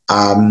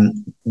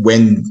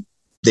 when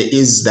there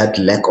is that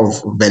lack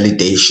of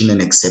validation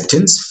and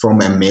acceptance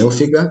from a male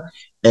figure,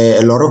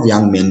 a lot of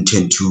young men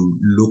tend to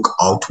look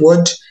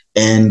outward.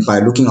 And by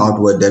looking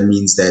outward, that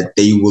means that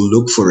they will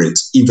look for it,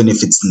 even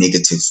if it's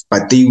negative.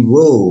 But they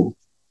will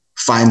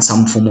find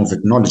some form of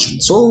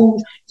acknowledgement. So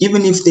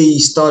even if they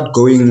start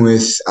going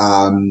with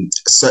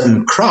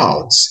certain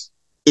crowds,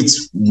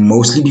 it's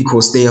mostly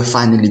because they are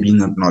finally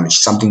being acknowledged,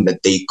 something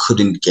that they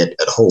couldn't get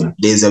at home.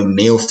 There's a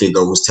male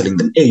figure who's telling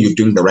them, hey, you're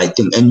doing the right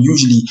thing. And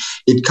usually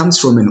it comes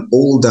from an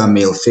older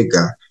male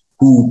figure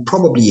who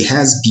probably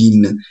has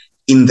been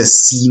in the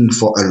scene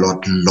for a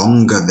lot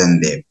longer than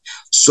them.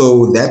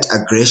 So that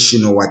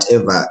aggression or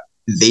whatever,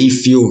 they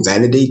feel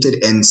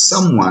validated, and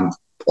someone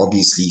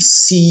obviously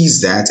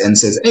sees that and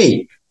says,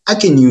 hey, I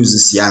can use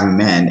this young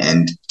man,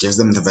 and gives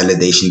them the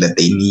validation that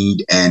they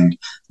need, and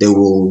they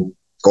will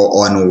go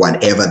on or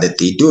whatever that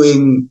they're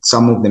doing.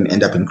 Some of them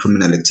end up in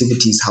criminal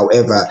activities.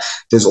 However,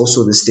 there's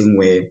also this thing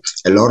where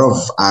a lot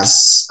of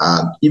us,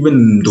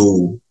 even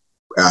though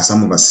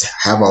some of us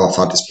have our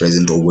fathers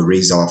present or we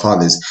raised our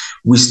fathers,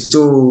 we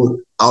still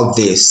out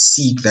there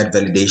seek that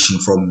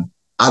validation from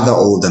other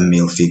older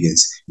male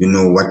figures,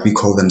 what we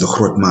call them, the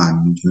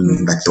grootman,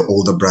 like the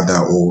older brother,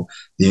 or,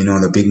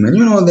 the big man,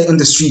 in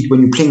the street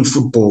when you're playing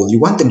football, you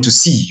want them to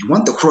see you, you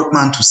want the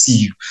grootman to see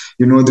you,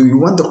 you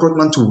want the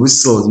grootman to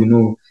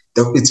whistle,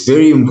 it's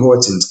very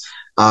important.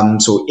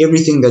 So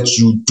everything that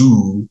you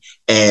do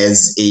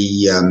as a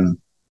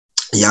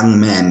young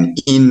man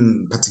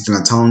in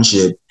particular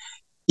township,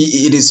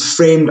 it is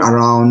framed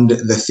around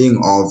the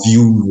thing of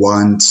you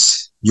want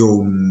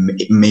your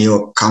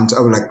male counter,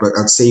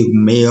 I'd say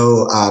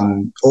male,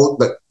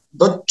 but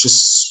not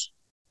just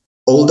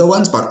older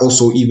ones, but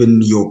also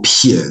even your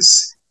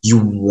peers. You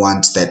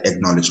want that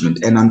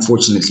acknowledgement. And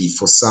unfortunately,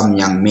 for some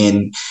young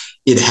men,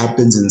 it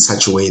happens in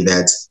such a way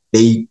that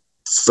they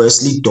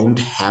firstly don't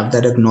have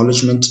that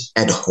acknowledgement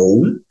at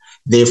home.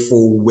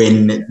 Therefore,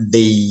 when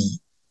they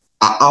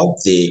are out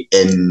there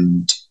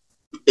and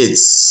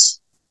it's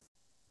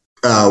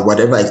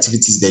whatever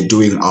activities they're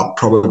doing are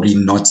probably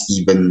not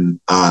even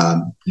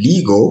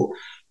legal,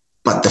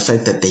 but the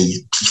fact that they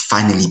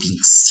finally being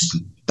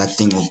seen, that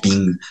thing of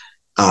being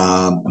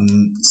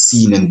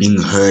seen and being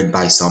heard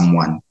by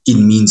someone, it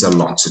means a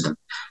lot to them.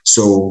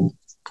 So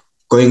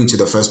going into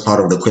the first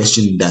part of the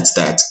question, that's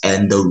that,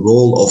 and the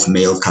role of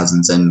male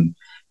cousins and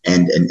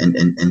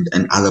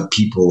other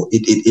people,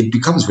 it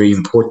becomes very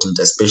important,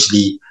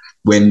 especially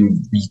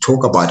when we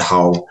talk about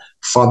how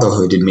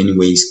fatherhood in many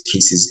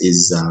cases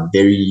is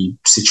very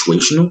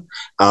situational.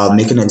 I'll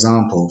make an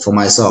example for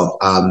myself.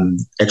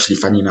 Actually,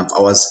 funny enough,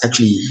 I was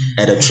actually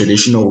at a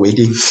traditional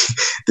wedding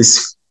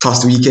this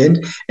past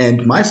weekend,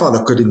 and my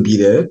father couldn't be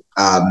there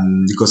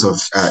because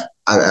of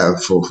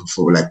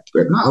for like,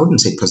 I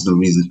wouldn't say personal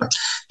reasons, but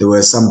there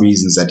were some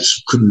reasons that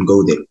he couldn't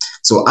go there.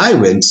 So I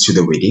went to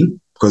the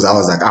wedding because I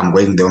was like, I'm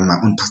going there on my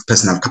own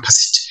personal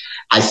capacity.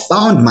 I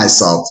found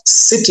myself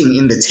sitting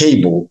in the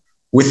table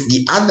with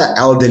the other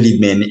elderly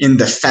men in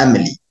the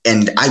family,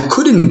 and I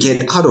couldn't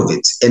get out of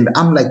it. And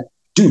I'm like,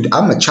 dude,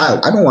 I'm a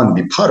child. I don't want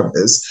to be part of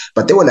this.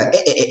 But they were like,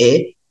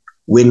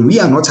 when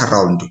we are not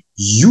around,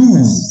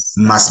 you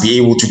must be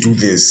able to do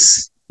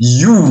this.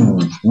 You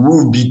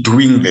will be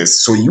doing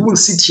this. So you will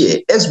sit here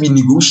as we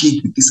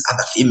negotiate with this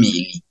other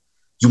family.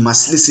 You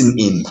must listen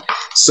in.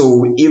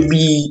 So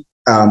every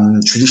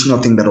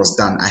traditional thing that was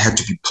done, I had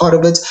to be part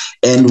of it.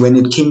 And when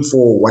it came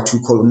for what we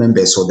call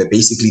members, so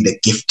basically the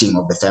gifting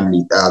of the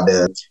family,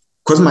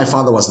 because my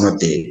father was not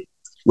there,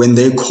 when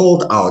they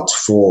called out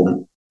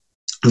for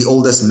the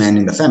oldest man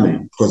in the family,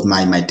 because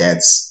my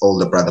dad's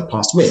older brother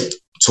passed away,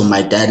 so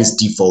my dad is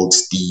default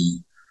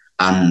the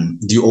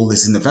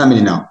oldest in the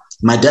family now.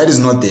 My dad is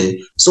not there,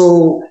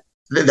 so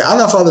the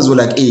other fathers were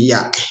like, hey,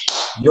 yeah,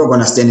 you're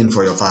gonna stand in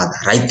for your father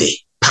right there.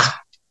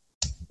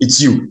 It's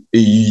you.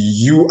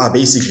 You are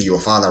basically your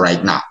father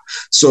right now.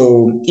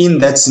 So in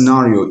that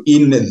scenario,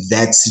 in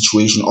that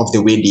situation of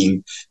the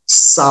wedding,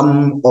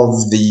 some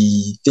of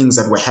the things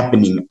that were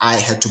happening, I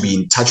had to be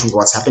in touch with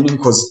what's happening,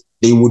 because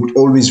they would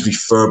always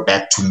refer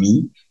back to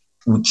me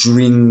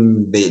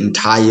during the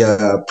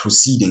entire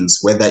proceedings,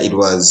 whether it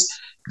was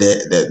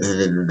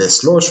the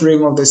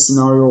slaughtering of the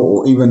scenario,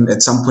 or even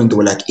at some point they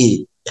were like,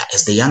 hey,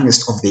 as the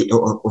youngest of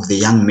the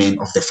young men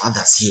of the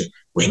fathers here,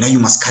 well, now you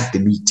must cut the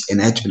meat.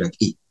 And I had to be like,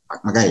 hey,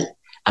 my guy,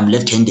 I'm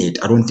left-handed.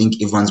 I don't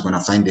think everyone's going to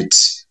find it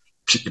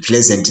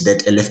pleasant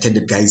that a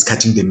left-handed guy is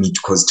cutting the meat,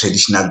 because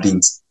traditional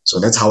things. So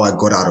that's how I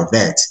got out of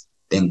that.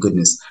 Thank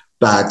goodness.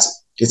 But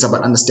it's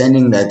about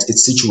understanding that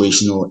it's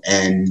situational.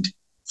 And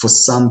for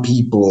some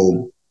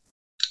people,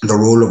 the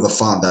role of a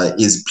father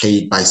is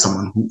played by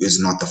someone who is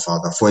not the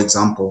father. For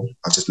example,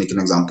 I'll just make an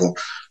example.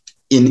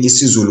 In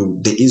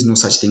isiZulu, there is no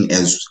such thing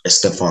as a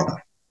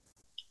stepfather.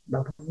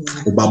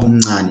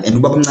 Ubabumncane. And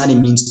ubabumncane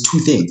means two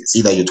things.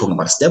 Either you're talking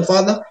about a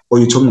stepfather, or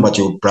you're talking about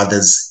your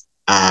brother's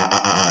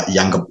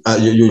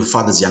your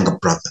father's younger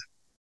brother.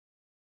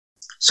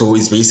 So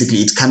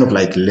it's kind of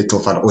like little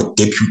father or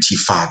deputy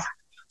father.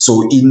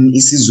 So in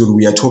isiZulu,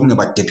 we are talking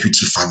about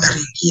deputy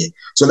fathering here.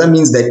 So that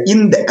means that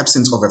in the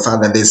absence of a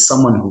father, there's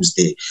someone who's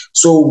there.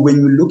 So when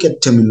you look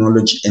at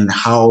terminology and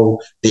how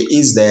there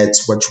is that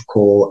what you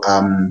call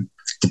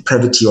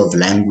depravity of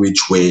language,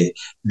 where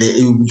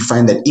you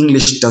find that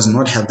English does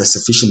not have the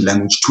sufficient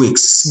language to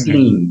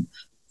explain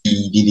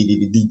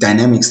the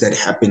dynamics that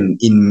happen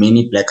in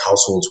many Black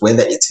households,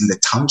 whether it's in the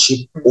township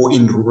or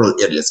in rural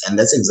areas. And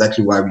that's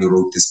exactly why we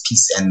wrote this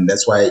piece. And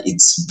that's why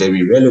it's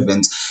very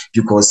relevant,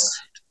 because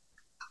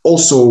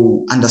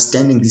also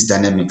understanding these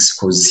dynamics,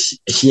 because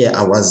here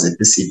I was at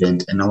this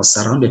event and I was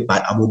surrounded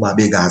by Abu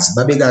Babegas.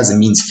 Babegas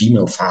means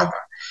female father.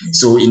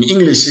 So in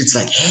English, it's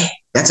like, hey,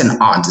 that's an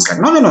aunt. It's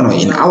like, no.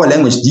 In our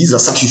language, these are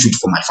substitutes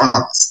for my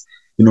fathers.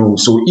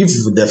 So if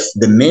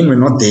the men were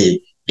not there,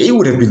 they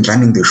would have been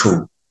running the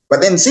show.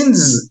 But then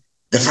since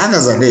the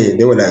fathers are there,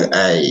 they were like,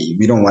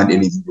 we don't want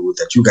anything to do with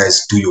that. You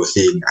guys do your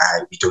thing.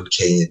 We don't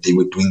care. They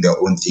were doing their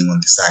own thing on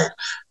the side.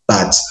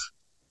 But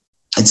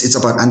it's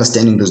about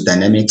understanding those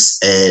dynamics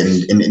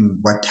and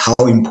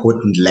how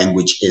important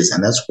language is.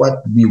 And that's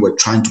what we were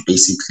trying to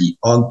basically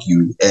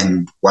argue,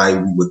 and why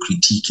we were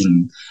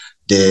critiquing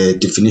the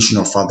definition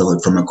of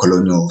fatherhood from a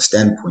colonial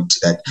standpoint,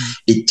 that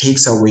it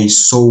takes away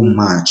so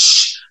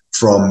much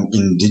from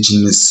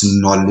indigenous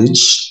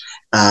knowledge,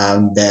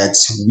 that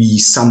we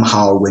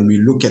somehow, when we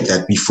look at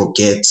that, we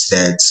forget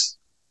that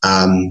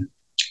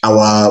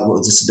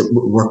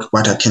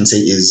what I can say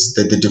is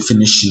that the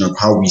definition of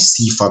how we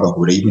see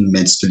fatherhood, or even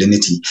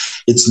masculinity,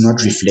 it's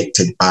not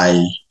reflected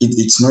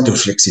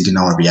in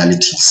our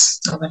realities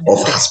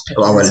of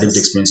our lived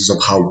experiences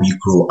of how we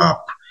grow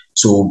up.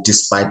 So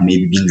despite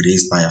maybe being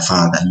raised by a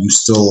father, you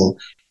still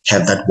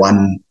have that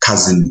one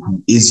cousin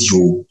who is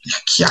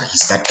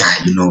he's that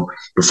guy, your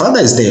father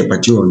is there,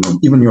 but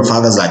even your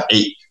father's like,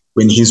 hey,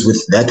 when he's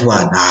with that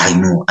one,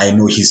 I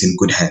know he's in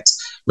good hands.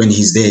 When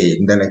he's there,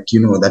 and they're like,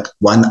 that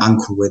one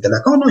uncle where they're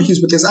like, oh no,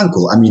 he's with his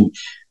uncle. I mean,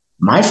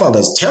 my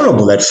father's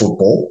terrible at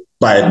football,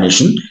 by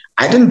admission.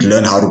 I didn't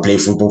learn how to play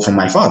football from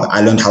my father.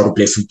 I learned how to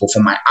play football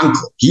from my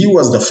uncle. He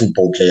was the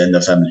football player in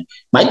the family.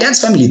 My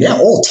dad's family, they're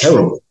all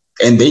terrible,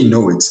 and they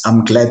know it.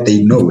 I'm glad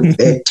they know it.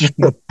 They're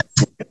terrible.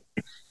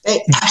 They're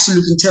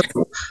absolutely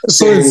terrible.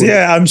 So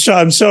yeah, I'm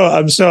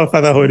sure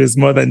fatherhood is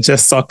more than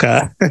just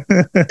soccer,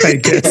 I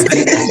guess.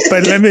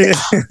 But let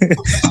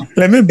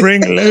me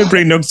bring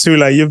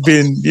Nokuthula. You've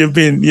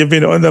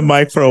been on the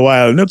mic for a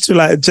while.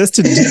 Nokuthula, just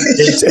to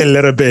deviate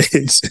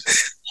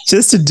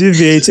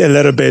a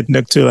little bit,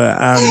 Nokuthula.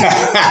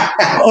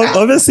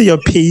 Obviously, your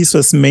piece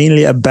was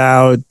mainly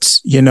about,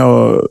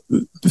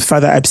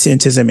 father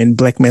absenteeism in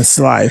Black men's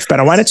life.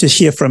 But I wanted to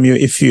hear from you,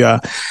 if you are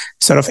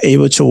sort of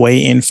able to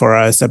weigh in for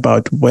us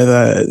about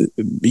whether,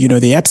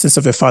 the absence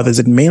of a father, is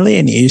it mainly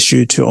an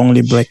issue to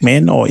only Black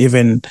men, or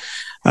even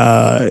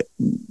our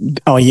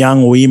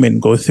young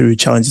women go through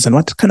challenges? And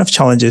what kind of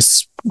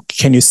challenges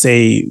can you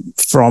say,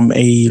 from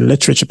a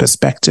literature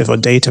perspective or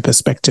data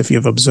perspective,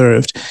 you've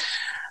observed?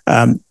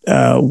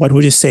 What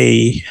would you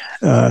say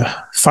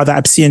father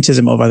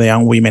absenteeism over the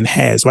young women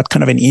has? What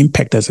kind of an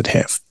impact does it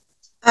have?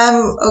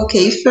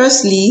 Okay,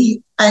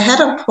 firstly, I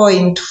had a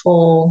point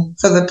for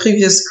the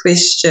previous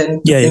question.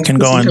 Yeah, you can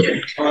go on.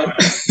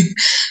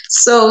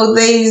 So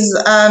there's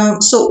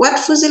so what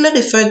Fuzile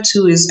referred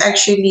to is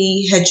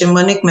actually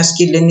hegemonic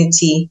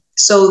masculinity.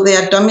 So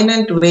there are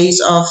dominant ways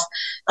of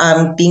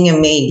being a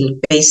male,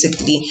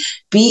 basically,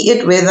 be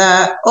it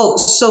whether,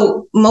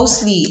 so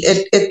mostly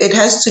it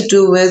has to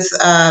do with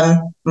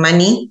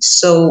money.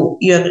 So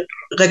you're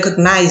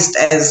recognized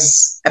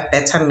as a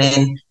better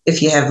man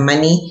if you have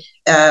money.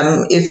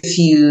 If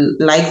you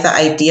like the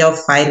idea of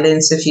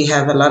violence, if you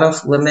have a lot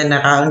of women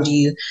around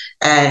you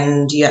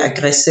and you're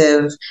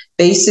aggressive,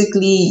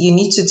 basically you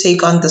need to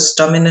take on this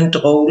dominant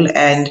role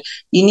and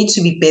you need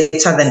to be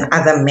better than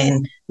other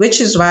men,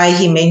 which is why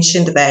he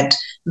mentioned that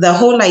the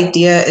whole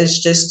idea is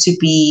just to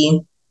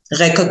be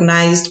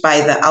recognized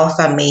by the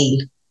alpha male.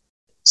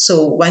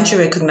 So once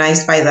you're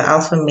recognized by the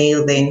alpha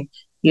male, then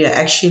you're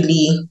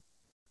actually,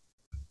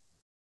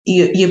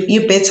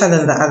 you're better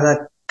than the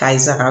other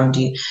guys around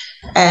you.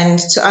 And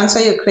to answer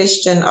your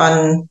question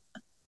on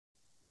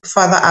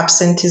father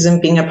absenteeism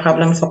being a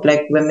problem for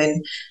Black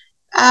women,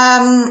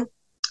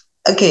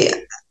 okay,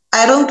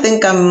 I don't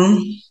think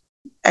I'm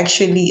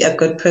actually a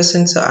good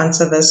person to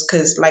answer this,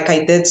 because like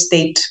I did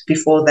state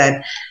before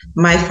that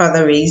my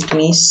father raised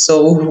me,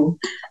 so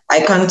I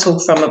can't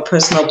talk from a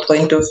personal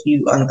point of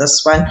view on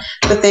this one.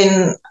 But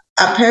then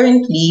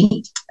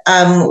apparently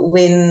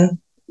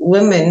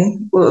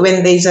when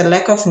there's a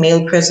lack of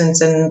male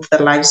presence in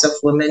the lives of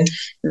women,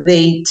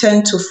 they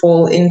tend to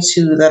fall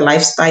into the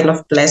lifestyle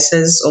of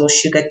blessers or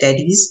sugar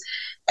daddies,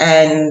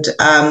 and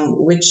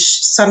which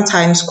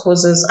sometimes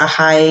causes a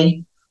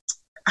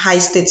high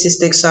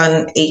statistics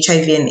on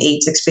HIV and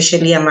AIDS,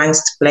 especially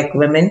amongst Black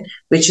women,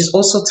 which is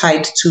also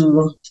tied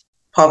to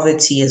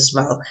poverty as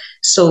well.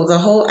 So the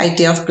whole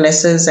idea of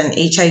blessers and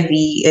HIV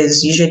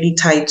is usually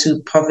tied to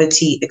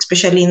poverty,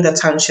 especially in the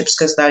townships,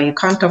 because now you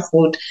can't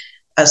afford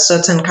a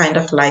certain kind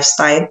of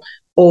lifestyle,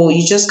 or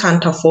you just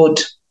can't afford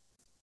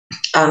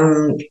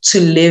to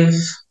live,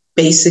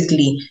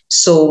 basically.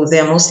 So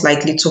they're most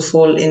likely to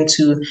fall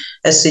into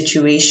a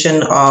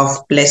situation of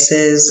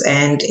blessers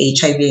and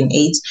HIV and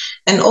AIDS.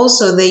 And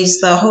also there's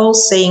the whole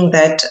saying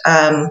that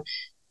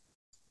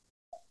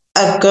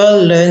a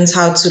girl learns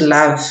how to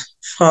love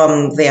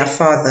from their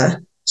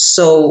father.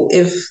 So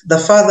if the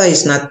father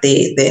is not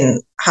there,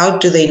 then how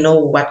do they know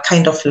what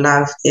kind of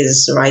love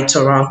is right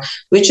or wrong?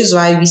 Which is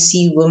why we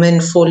see women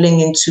falling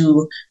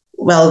into,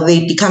 well,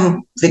 they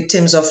become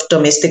victims of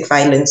domestic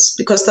violence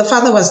because the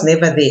father was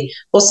never there.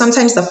 Or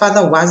sometimes the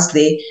father was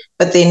there,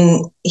 but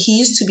then he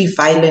used to be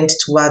violent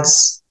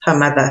towards her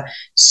mother.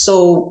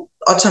 So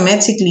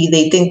automatically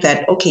they think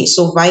that, okay,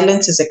 so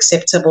violence is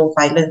acceptable,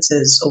 violence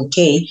is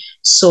okay.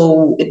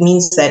 So it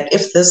means that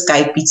if this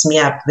guy beats me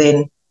up,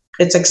 then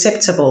it's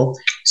acceptable.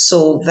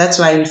 So that's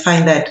why we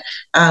find that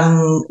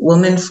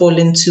women fall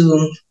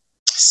into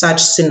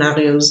such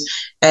scenarios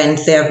and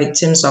they are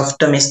victims of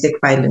domestic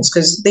violence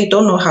because they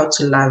don't know how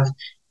to love.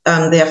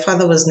 Their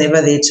father was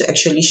never there to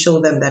actually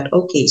show them that,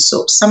 okay,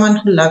 so someone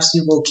who loves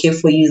you will care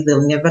for you.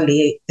 They'll never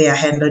lay their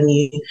hand on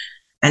you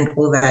and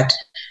all that.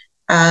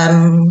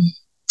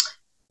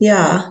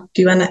 Yeah.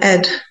 Do you want to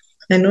add?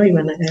 I know you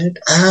want to add.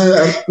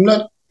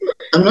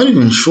 I'm not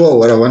even sure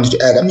what I wanted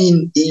to add. I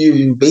mean,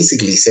 you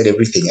basically said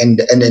everything. And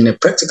in a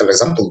practical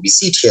example, we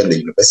see it here in the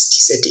university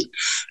setting.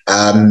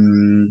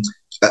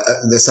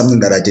 There's something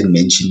that I didn't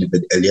mention a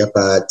bit earlier,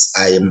 but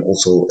I am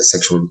also a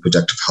sexual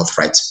reproductive health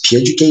rights peer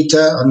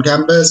educator on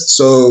campus.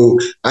 So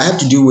I have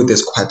to deal with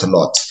this quite a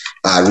lot,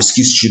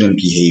 risky student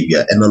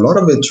behavior. And a lot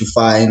of it you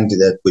find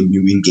that when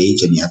you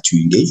engage, and you have to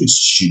engage with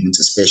students,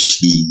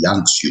 especially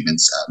young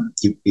students,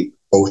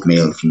 both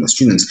male and female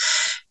students,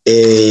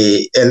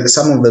 and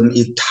some of them,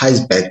 it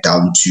ties back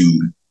down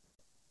to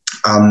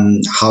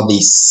how they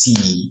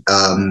see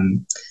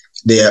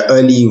their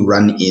early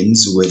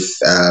run-ins with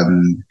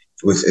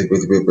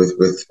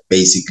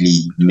basically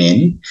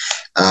men.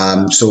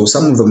 So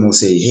some of them will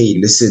say, hey,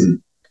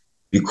 listen,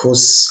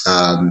 because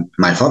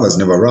my father's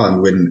never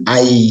around, when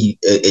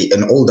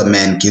an older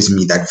man gives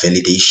me that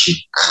validation,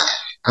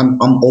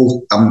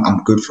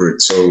 I'm good for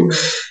it. So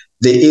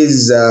there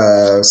is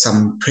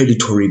some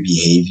predatory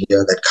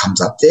behavior that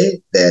comes up there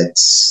that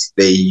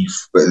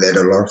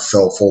a lot of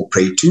fall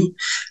prey to.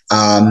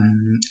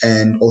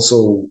 And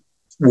also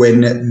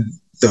when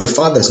the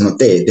father's not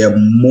there, they're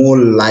more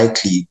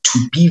likely to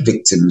be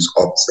victims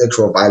of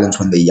sexual violence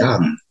when they're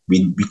young.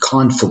 We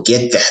can't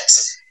forget that.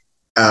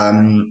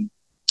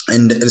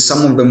 And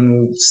some of them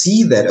will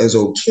see that as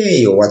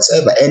okay or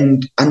whatever.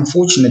 And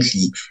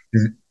unfortunately,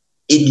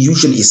 it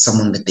usually is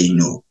someone that they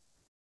know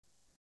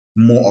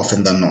more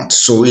often than not.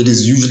 So it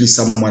is usually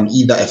someone,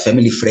 either a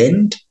family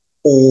friend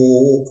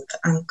or,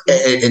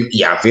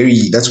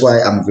 that's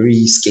why I'm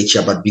very sketchy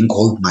about being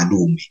called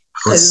malume.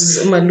 Because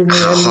the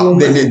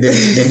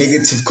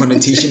negative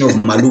connotation of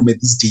malume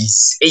these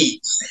days, hey,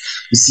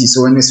 you see,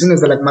 so as soon as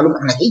they're like malume,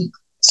 I'm like, hey.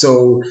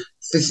 So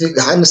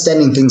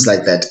understanding things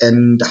like that,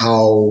 and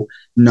how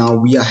now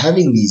we are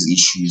having these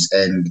issues,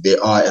 and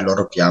there are a lot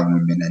of young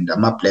women, and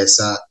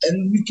Amaplesa,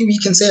 and we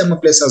can say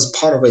Amaplesa is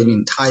part of an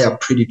entire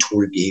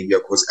predatory behavior,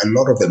 because a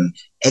lot of them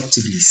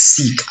actively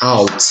seek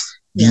out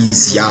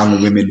these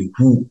young women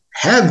who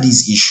have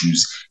these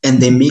issues, and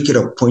they make it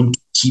a point to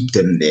keep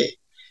them there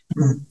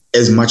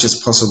as much as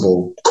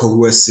possible,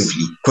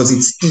 coercively, because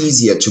it's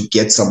easier to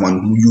get someone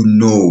who you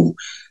know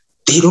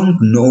they don't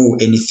know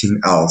anything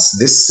else.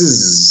 This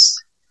is,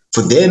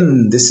 for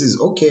them, this is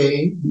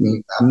okay.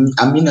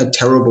 I'm in a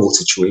terrible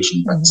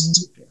situation, but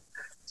it's okay.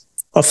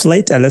 Of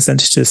late, I listened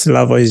to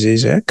Slavoj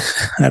Žižek.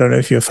 I don't know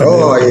if you're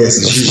familiar with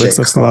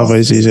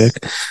Slavoj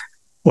Žižek.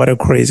 What a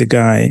crazy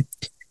guy.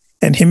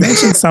 And he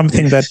mentioned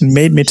something that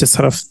made me to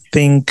sort of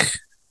think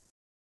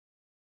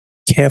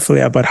carefully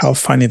about how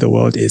funny the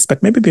world is.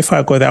 But maybe before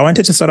I go there, I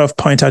wanted to sort of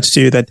point out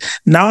to you that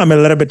now I'm a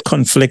little bit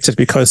conflicted,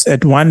 because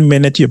at one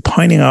minute you're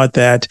pointing out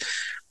that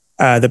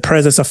the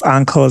presence of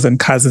uncles and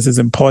cousins is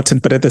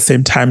important, but at the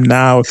same time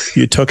now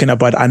you're talking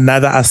about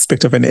another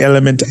aspect of an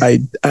element,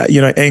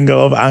 angle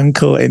of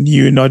uncle, and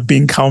you not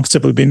being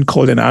comfortable being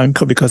called an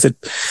uncle because it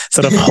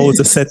sort of holds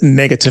a certain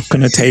negative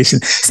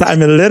connotation. So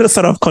I'm a little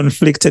sort of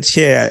conflicted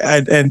here,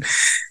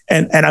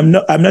 and I'm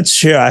not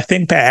sure. I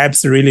think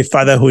perhaps really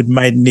fatherhood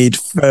might need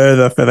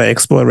further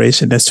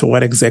exploration as to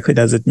what exactly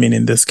does it mean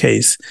in this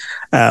case,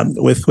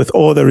 with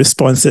all the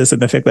responses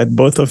and the fact that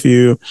both of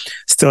you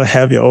still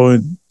have your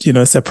own,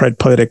 separate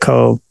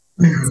political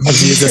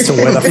views as to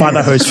whether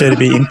fatherhood should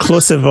be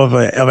inclusive of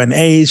an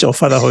age, or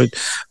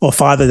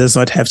father does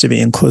not have to be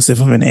inclusive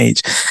of an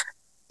age.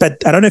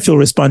 But I don't know if you'll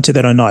respond to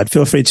that or not.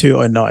 Feel free to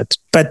or not.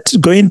 But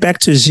going back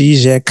to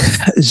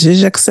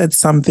Žižek said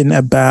something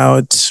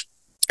about,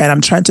 and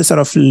I'm trying to sort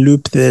of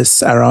loop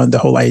this around the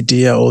whole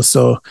idea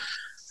also,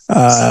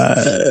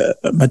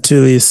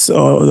 Matulis,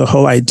 or the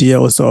whole idea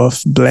also of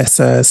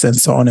blessers and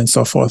so on and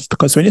so forth.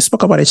 Because when you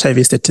spoke about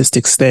HIV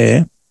statistics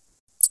there,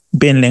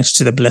 being linked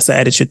to the blesser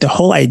attitude, the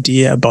whole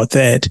idea about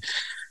that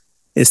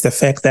is the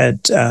fact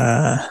that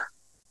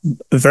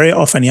very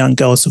often young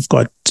girls who've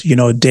got,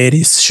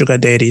 daddies, sugar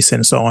daddies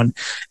and so on,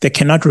 they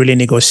cannot really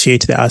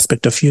negotiate the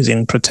aspect of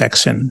using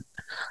protection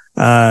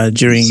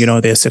during,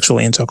 their sexual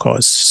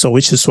intercourse. So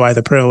which is why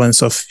the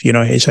prevalence of,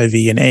 HIV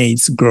and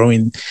AIDS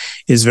growing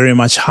is very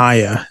much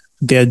higher.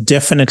 They're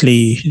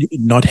definitely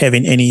not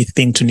having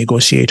anything to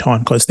negotiate on,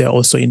 because they're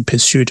also in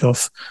pursuit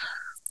of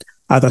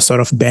other sort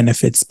of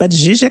benefits. But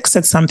Zizek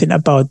said something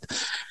about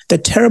the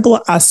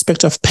terrible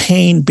aspect of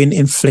pain being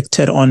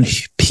inflicted on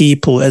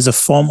people as a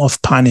form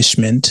of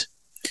punishment.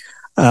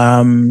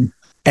 And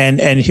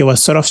he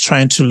was sort of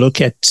trying to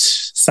look at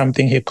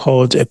something he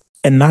called a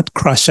nut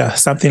crusher,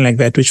 something like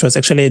that, which was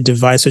actually a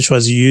device which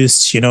was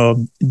used,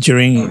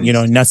 during,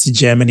 Nazi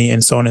Germany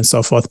and so on and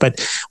so forth. But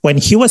when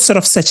he was sort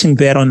of searching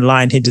there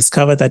online, he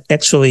discovered that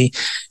actually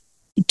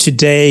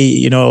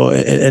today,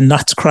 a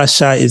nut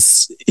crusher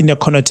is in a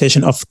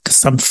connotation of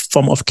some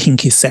form of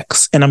kinky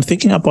sex. And I'm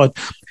thinking about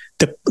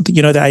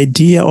the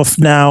idea of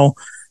now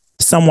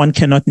someone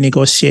cannot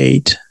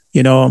negotiate,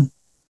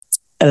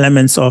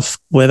 elements of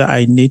whether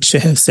I need to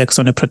have sex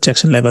on a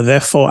protection level.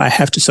 Therefore, I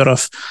have to sort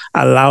of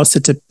allow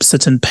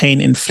certain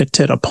pain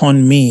inflicted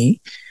upon me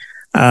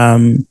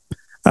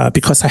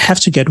because I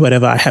have to get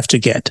whatever I have to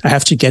get. I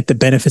have to get the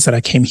benefits that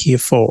I came here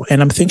for. And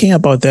I'm thinking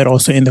about that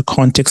also in the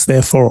context,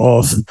 therefore,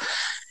 of,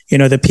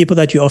 the people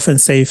that you often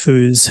say,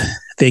 Fuz,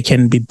 they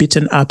can be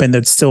beaten up and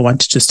they still want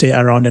to stay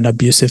around an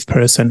abusive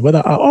person. Whether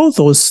are all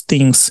those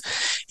things,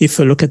 if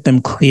you look at them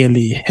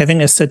clearly,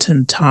 having a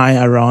certain tie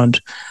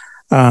around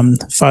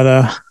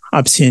father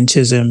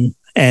absenteeism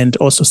and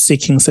also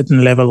seeking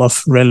certain level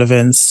of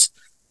relevance,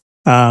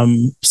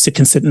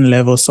 seeking certain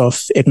levels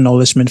of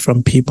acknowledgement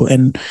from people,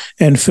 and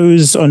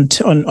Fuz on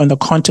the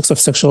context of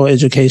sexual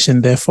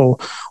education. Therefore,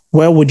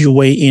 where would you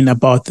weigh in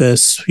about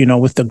this?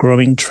 With the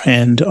growing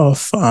trend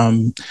of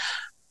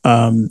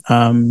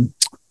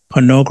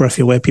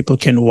pornography, where people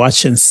can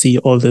watch and see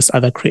all this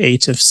other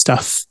creative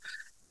stuff,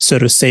 so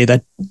to say,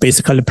 that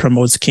basically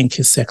promotes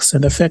kinky sex,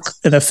 and the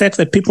fact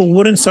that people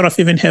wouldn't sort of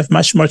even have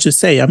much more to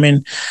say. I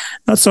mean,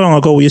 not so long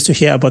ago, we used to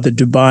hear about the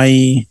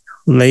Dubai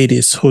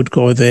ladies who'd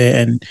go there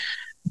and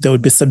they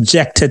would be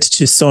subjected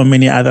to so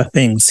many other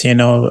things,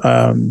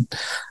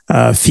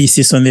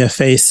 feces on their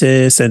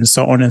faces and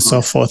so on and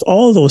so forth,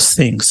 all those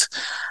things.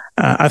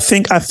 I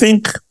think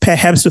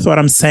perhaps with what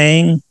I'm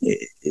saying,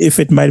 if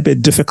it might be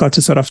difficult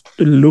to sort of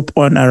loop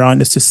on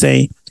around, is to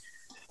say,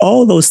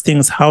 all those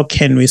things, how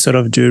can we sort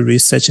of do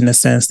research in a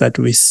sense that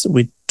we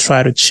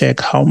try to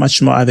check how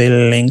much more are they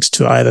linked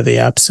to either the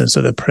absence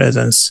or the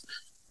presence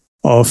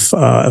of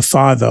a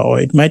father, or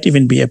it might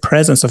even be a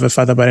presence of a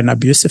father, but an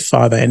abusive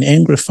father, an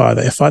angry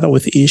father, a father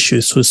with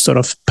issues who's sort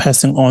of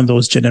passing on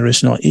those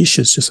generational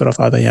issues to sort of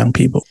other young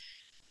people.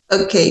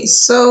 Okay,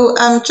 so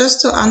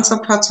just to answer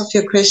part of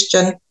your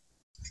question,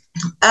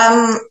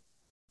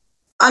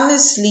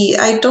 honestly,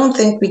 I don't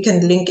think we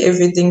can link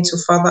everything to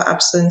father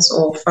absence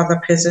or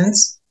father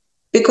presence,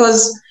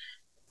 because,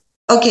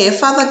 okay, a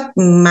father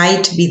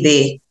might be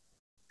there,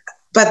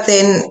 but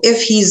then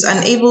if he's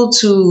unable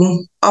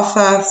to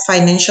offer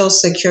financial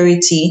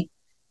security,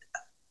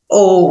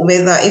 or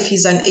whether if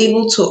he's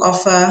unable to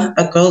offer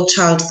a girl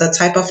child the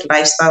type of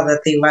lifestyle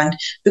that they want,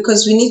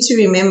 because we need to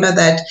remember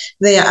that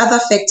there are other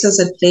factors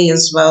at play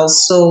as well.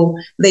 So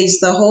there's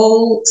the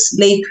whole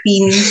slay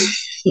queen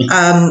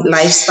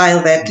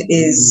lifestyle that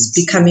is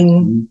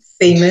becoming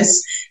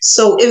famous.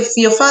 So if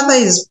your father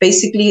is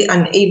basically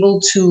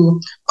unable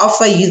to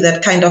offer you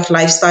that kind of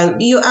lifestyle,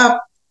 you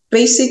are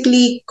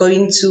basically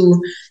going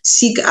to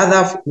seek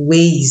other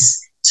ways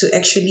to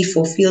actually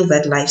fulfill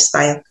that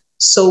lifestyle.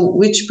 So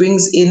which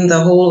brings in the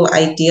whole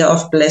idea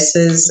of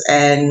blessers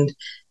and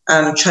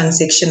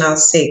transactional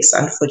sex,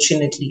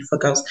 unfortunately, for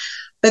girls.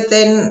 But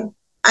then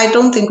I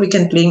don't think we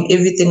can blame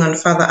everything on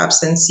father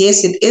absence.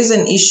 Yes, it is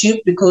an issue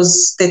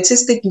because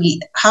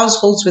statistically,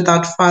 households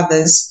without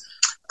fathers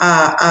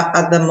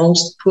are the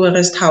most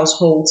poorest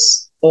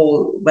households,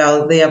 or,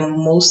 well, they are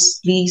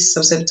mostly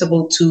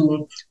susceptible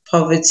to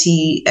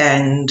poverty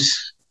and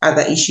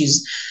other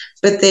issues.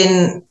 But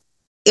then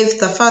if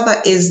the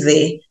father is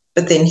there,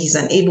 but then he's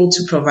unable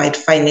to provide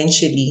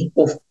financially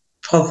or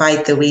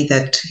provide the way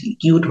that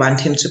you would want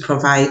him to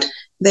provide,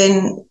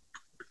 then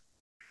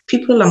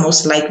people are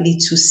most likely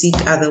to seek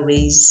other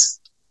ways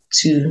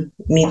to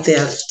meet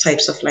their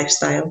types of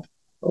lifestyle.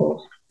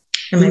 Or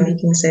am I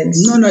making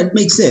sense? No, it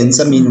makes sense.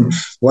 I mean,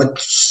 what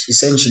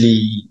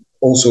essentially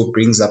also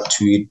brings it up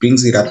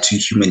to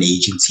human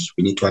agency.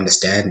 We need to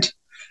understand,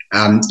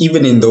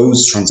 even in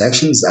those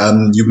transactions,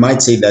 you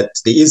might say that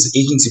there is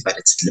agency, but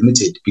it's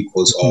limited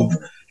because of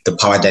the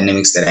power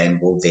dynamics that are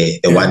involved there,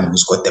 the one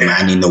who's got the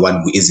money and the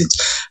one who isn't.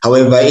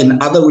 However,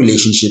 in other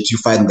relationships, you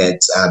find that,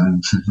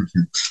 I'm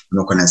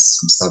not going to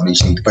start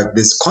mentioning it, but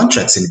there's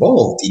contracts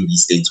involved in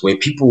these things where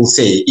people will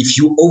say, if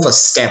you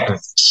overstep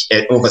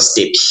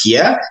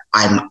here,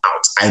 I'm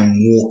out, I'm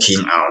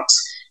walking out,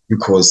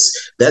 because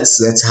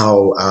that's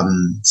how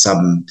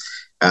some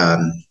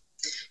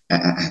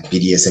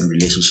BDSM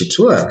relationships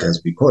work, as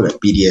we call it,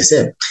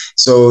 BDSM.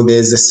 So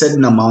there's a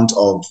certain amount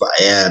of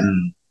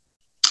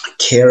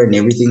care and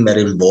everything that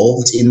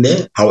involved in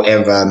there.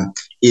 However,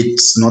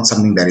 it's not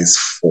something that is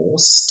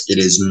forced. It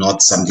is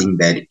not something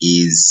that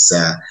is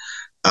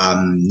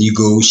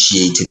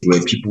negotiated,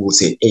 where people will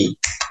say, hey,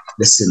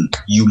 listen,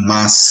 you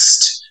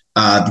must,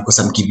 because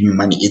I'm giving you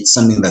money. It's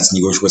something that's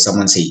negotiable.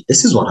 Someone say,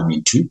 this is what I'm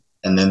into.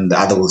 And then the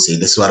other will say,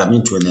 this is what I'm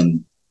into. And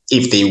then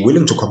if they're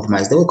willing to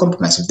compromise, they will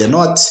compromise. If they're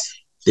not,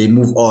 they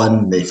move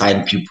on, they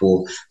find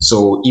people.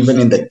 So even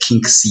in the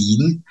kink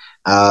scene,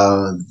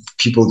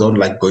 people don't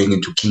like going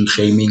into kink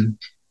shaming.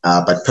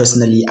 But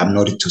personally, I'm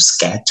not into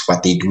scat,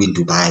 what they do in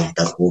Dubai,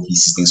 that whole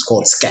piece thing's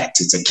called scat.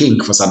 It's a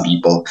kink for some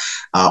people,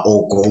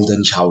 or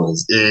golden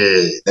showers.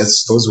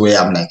 That's those where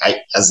I'm like,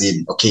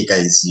 okay,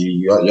 guys,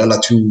 y'all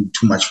are too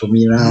much for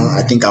me now.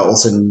 I think I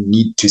also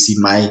need to see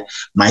my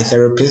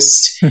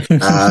therapist.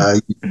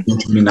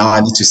 Now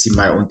I need to see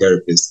my own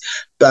therapist.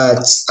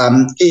 But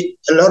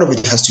a lot of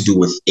it has to do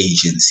with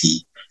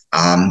agency,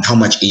 how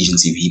much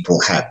agency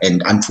people have.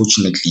 And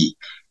unfortunately,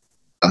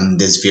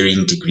 there's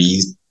varying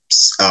degrees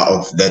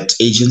of that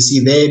agency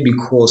there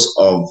because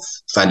of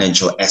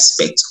financial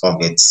aspects of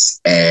it.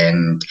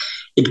 And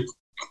it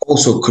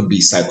also could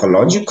be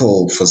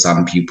psychological for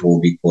some people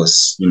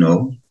because,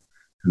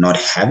 not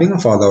having a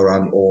father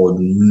around or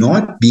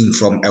not being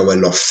from a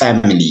well-off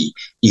family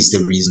is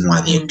the reason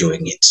why they're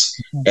doing it.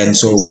 And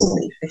so,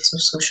 the effects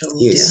of social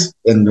media. Yes,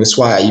 and that's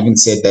why I even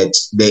said that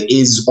there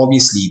is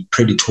obviously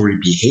predatory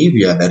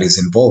behavior that is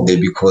involved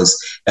there because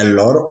a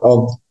lot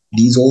of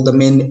these older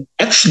men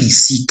actually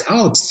seek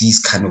out these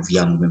kind of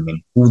young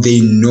women who they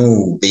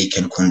know they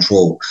can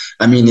control.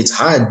 I mean, it's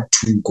hard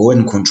to go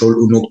and control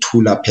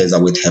Nokuthula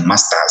Pheza with her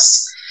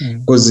masters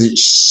because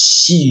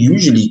she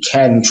usually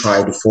can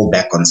try to fall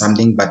back on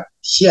something, but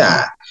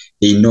here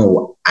they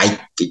know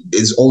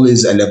there's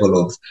always a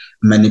level of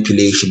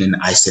manipulation and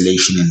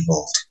isolation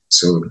involved.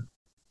 So,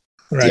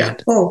 right. Yeah.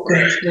 Control.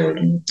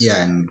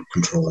 Yeah, and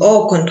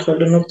control. Control.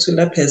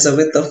 Nokuthula Pheza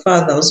with the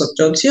fathers of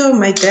jokes.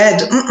 My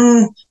dad,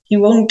 he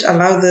won't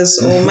allow this,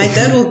 or my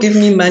dad will give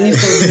me money for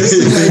this.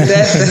 My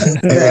dad.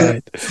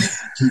 Right.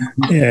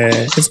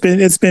 Yeah,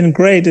 it's been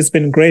great. It's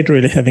been great,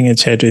 really having a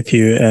chat with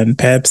you, and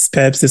perhaps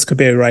this could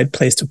be a right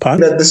place to park.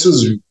 This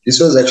was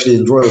actually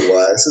enjoyable.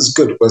 This is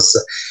good because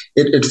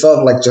it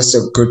felt like just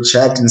a good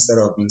chat instead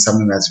of being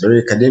something that's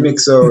very academic.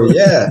 So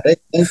yeah, thank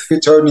you,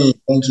 Tony.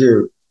 Thank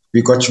you.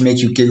 We got to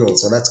make you giggle,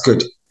 so that's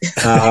good.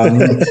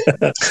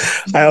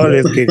 I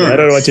always giggle. I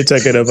don't know what you're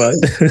talking about.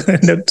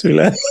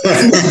 Nokuthula.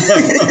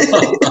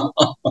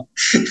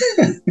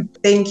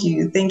 Thank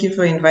you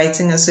for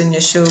inviting us on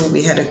your show.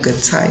 We had a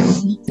good time.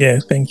 Yeah,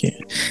 thank you.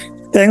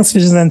 Thanks,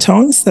 Visions and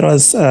Tones. That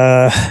was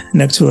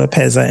Nokuthula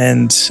Pheza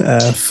and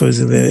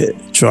Fuzile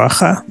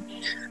Jwara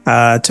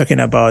talking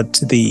about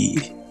the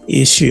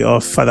issue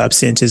of father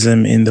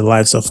absenteeism in the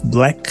lives of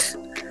Black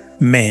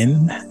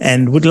men,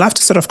 and would love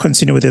to sort of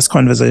continue with this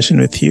conversation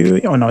with you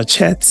on our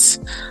chats.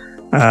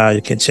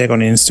 You can check on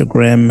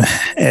Instagram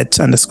at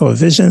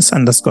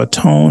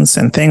 _visions_tones,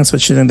 and thanks for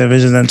choosing the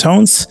Visions and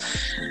Tones.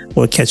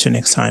 We'll catch you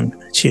next time.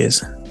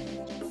 Cheers.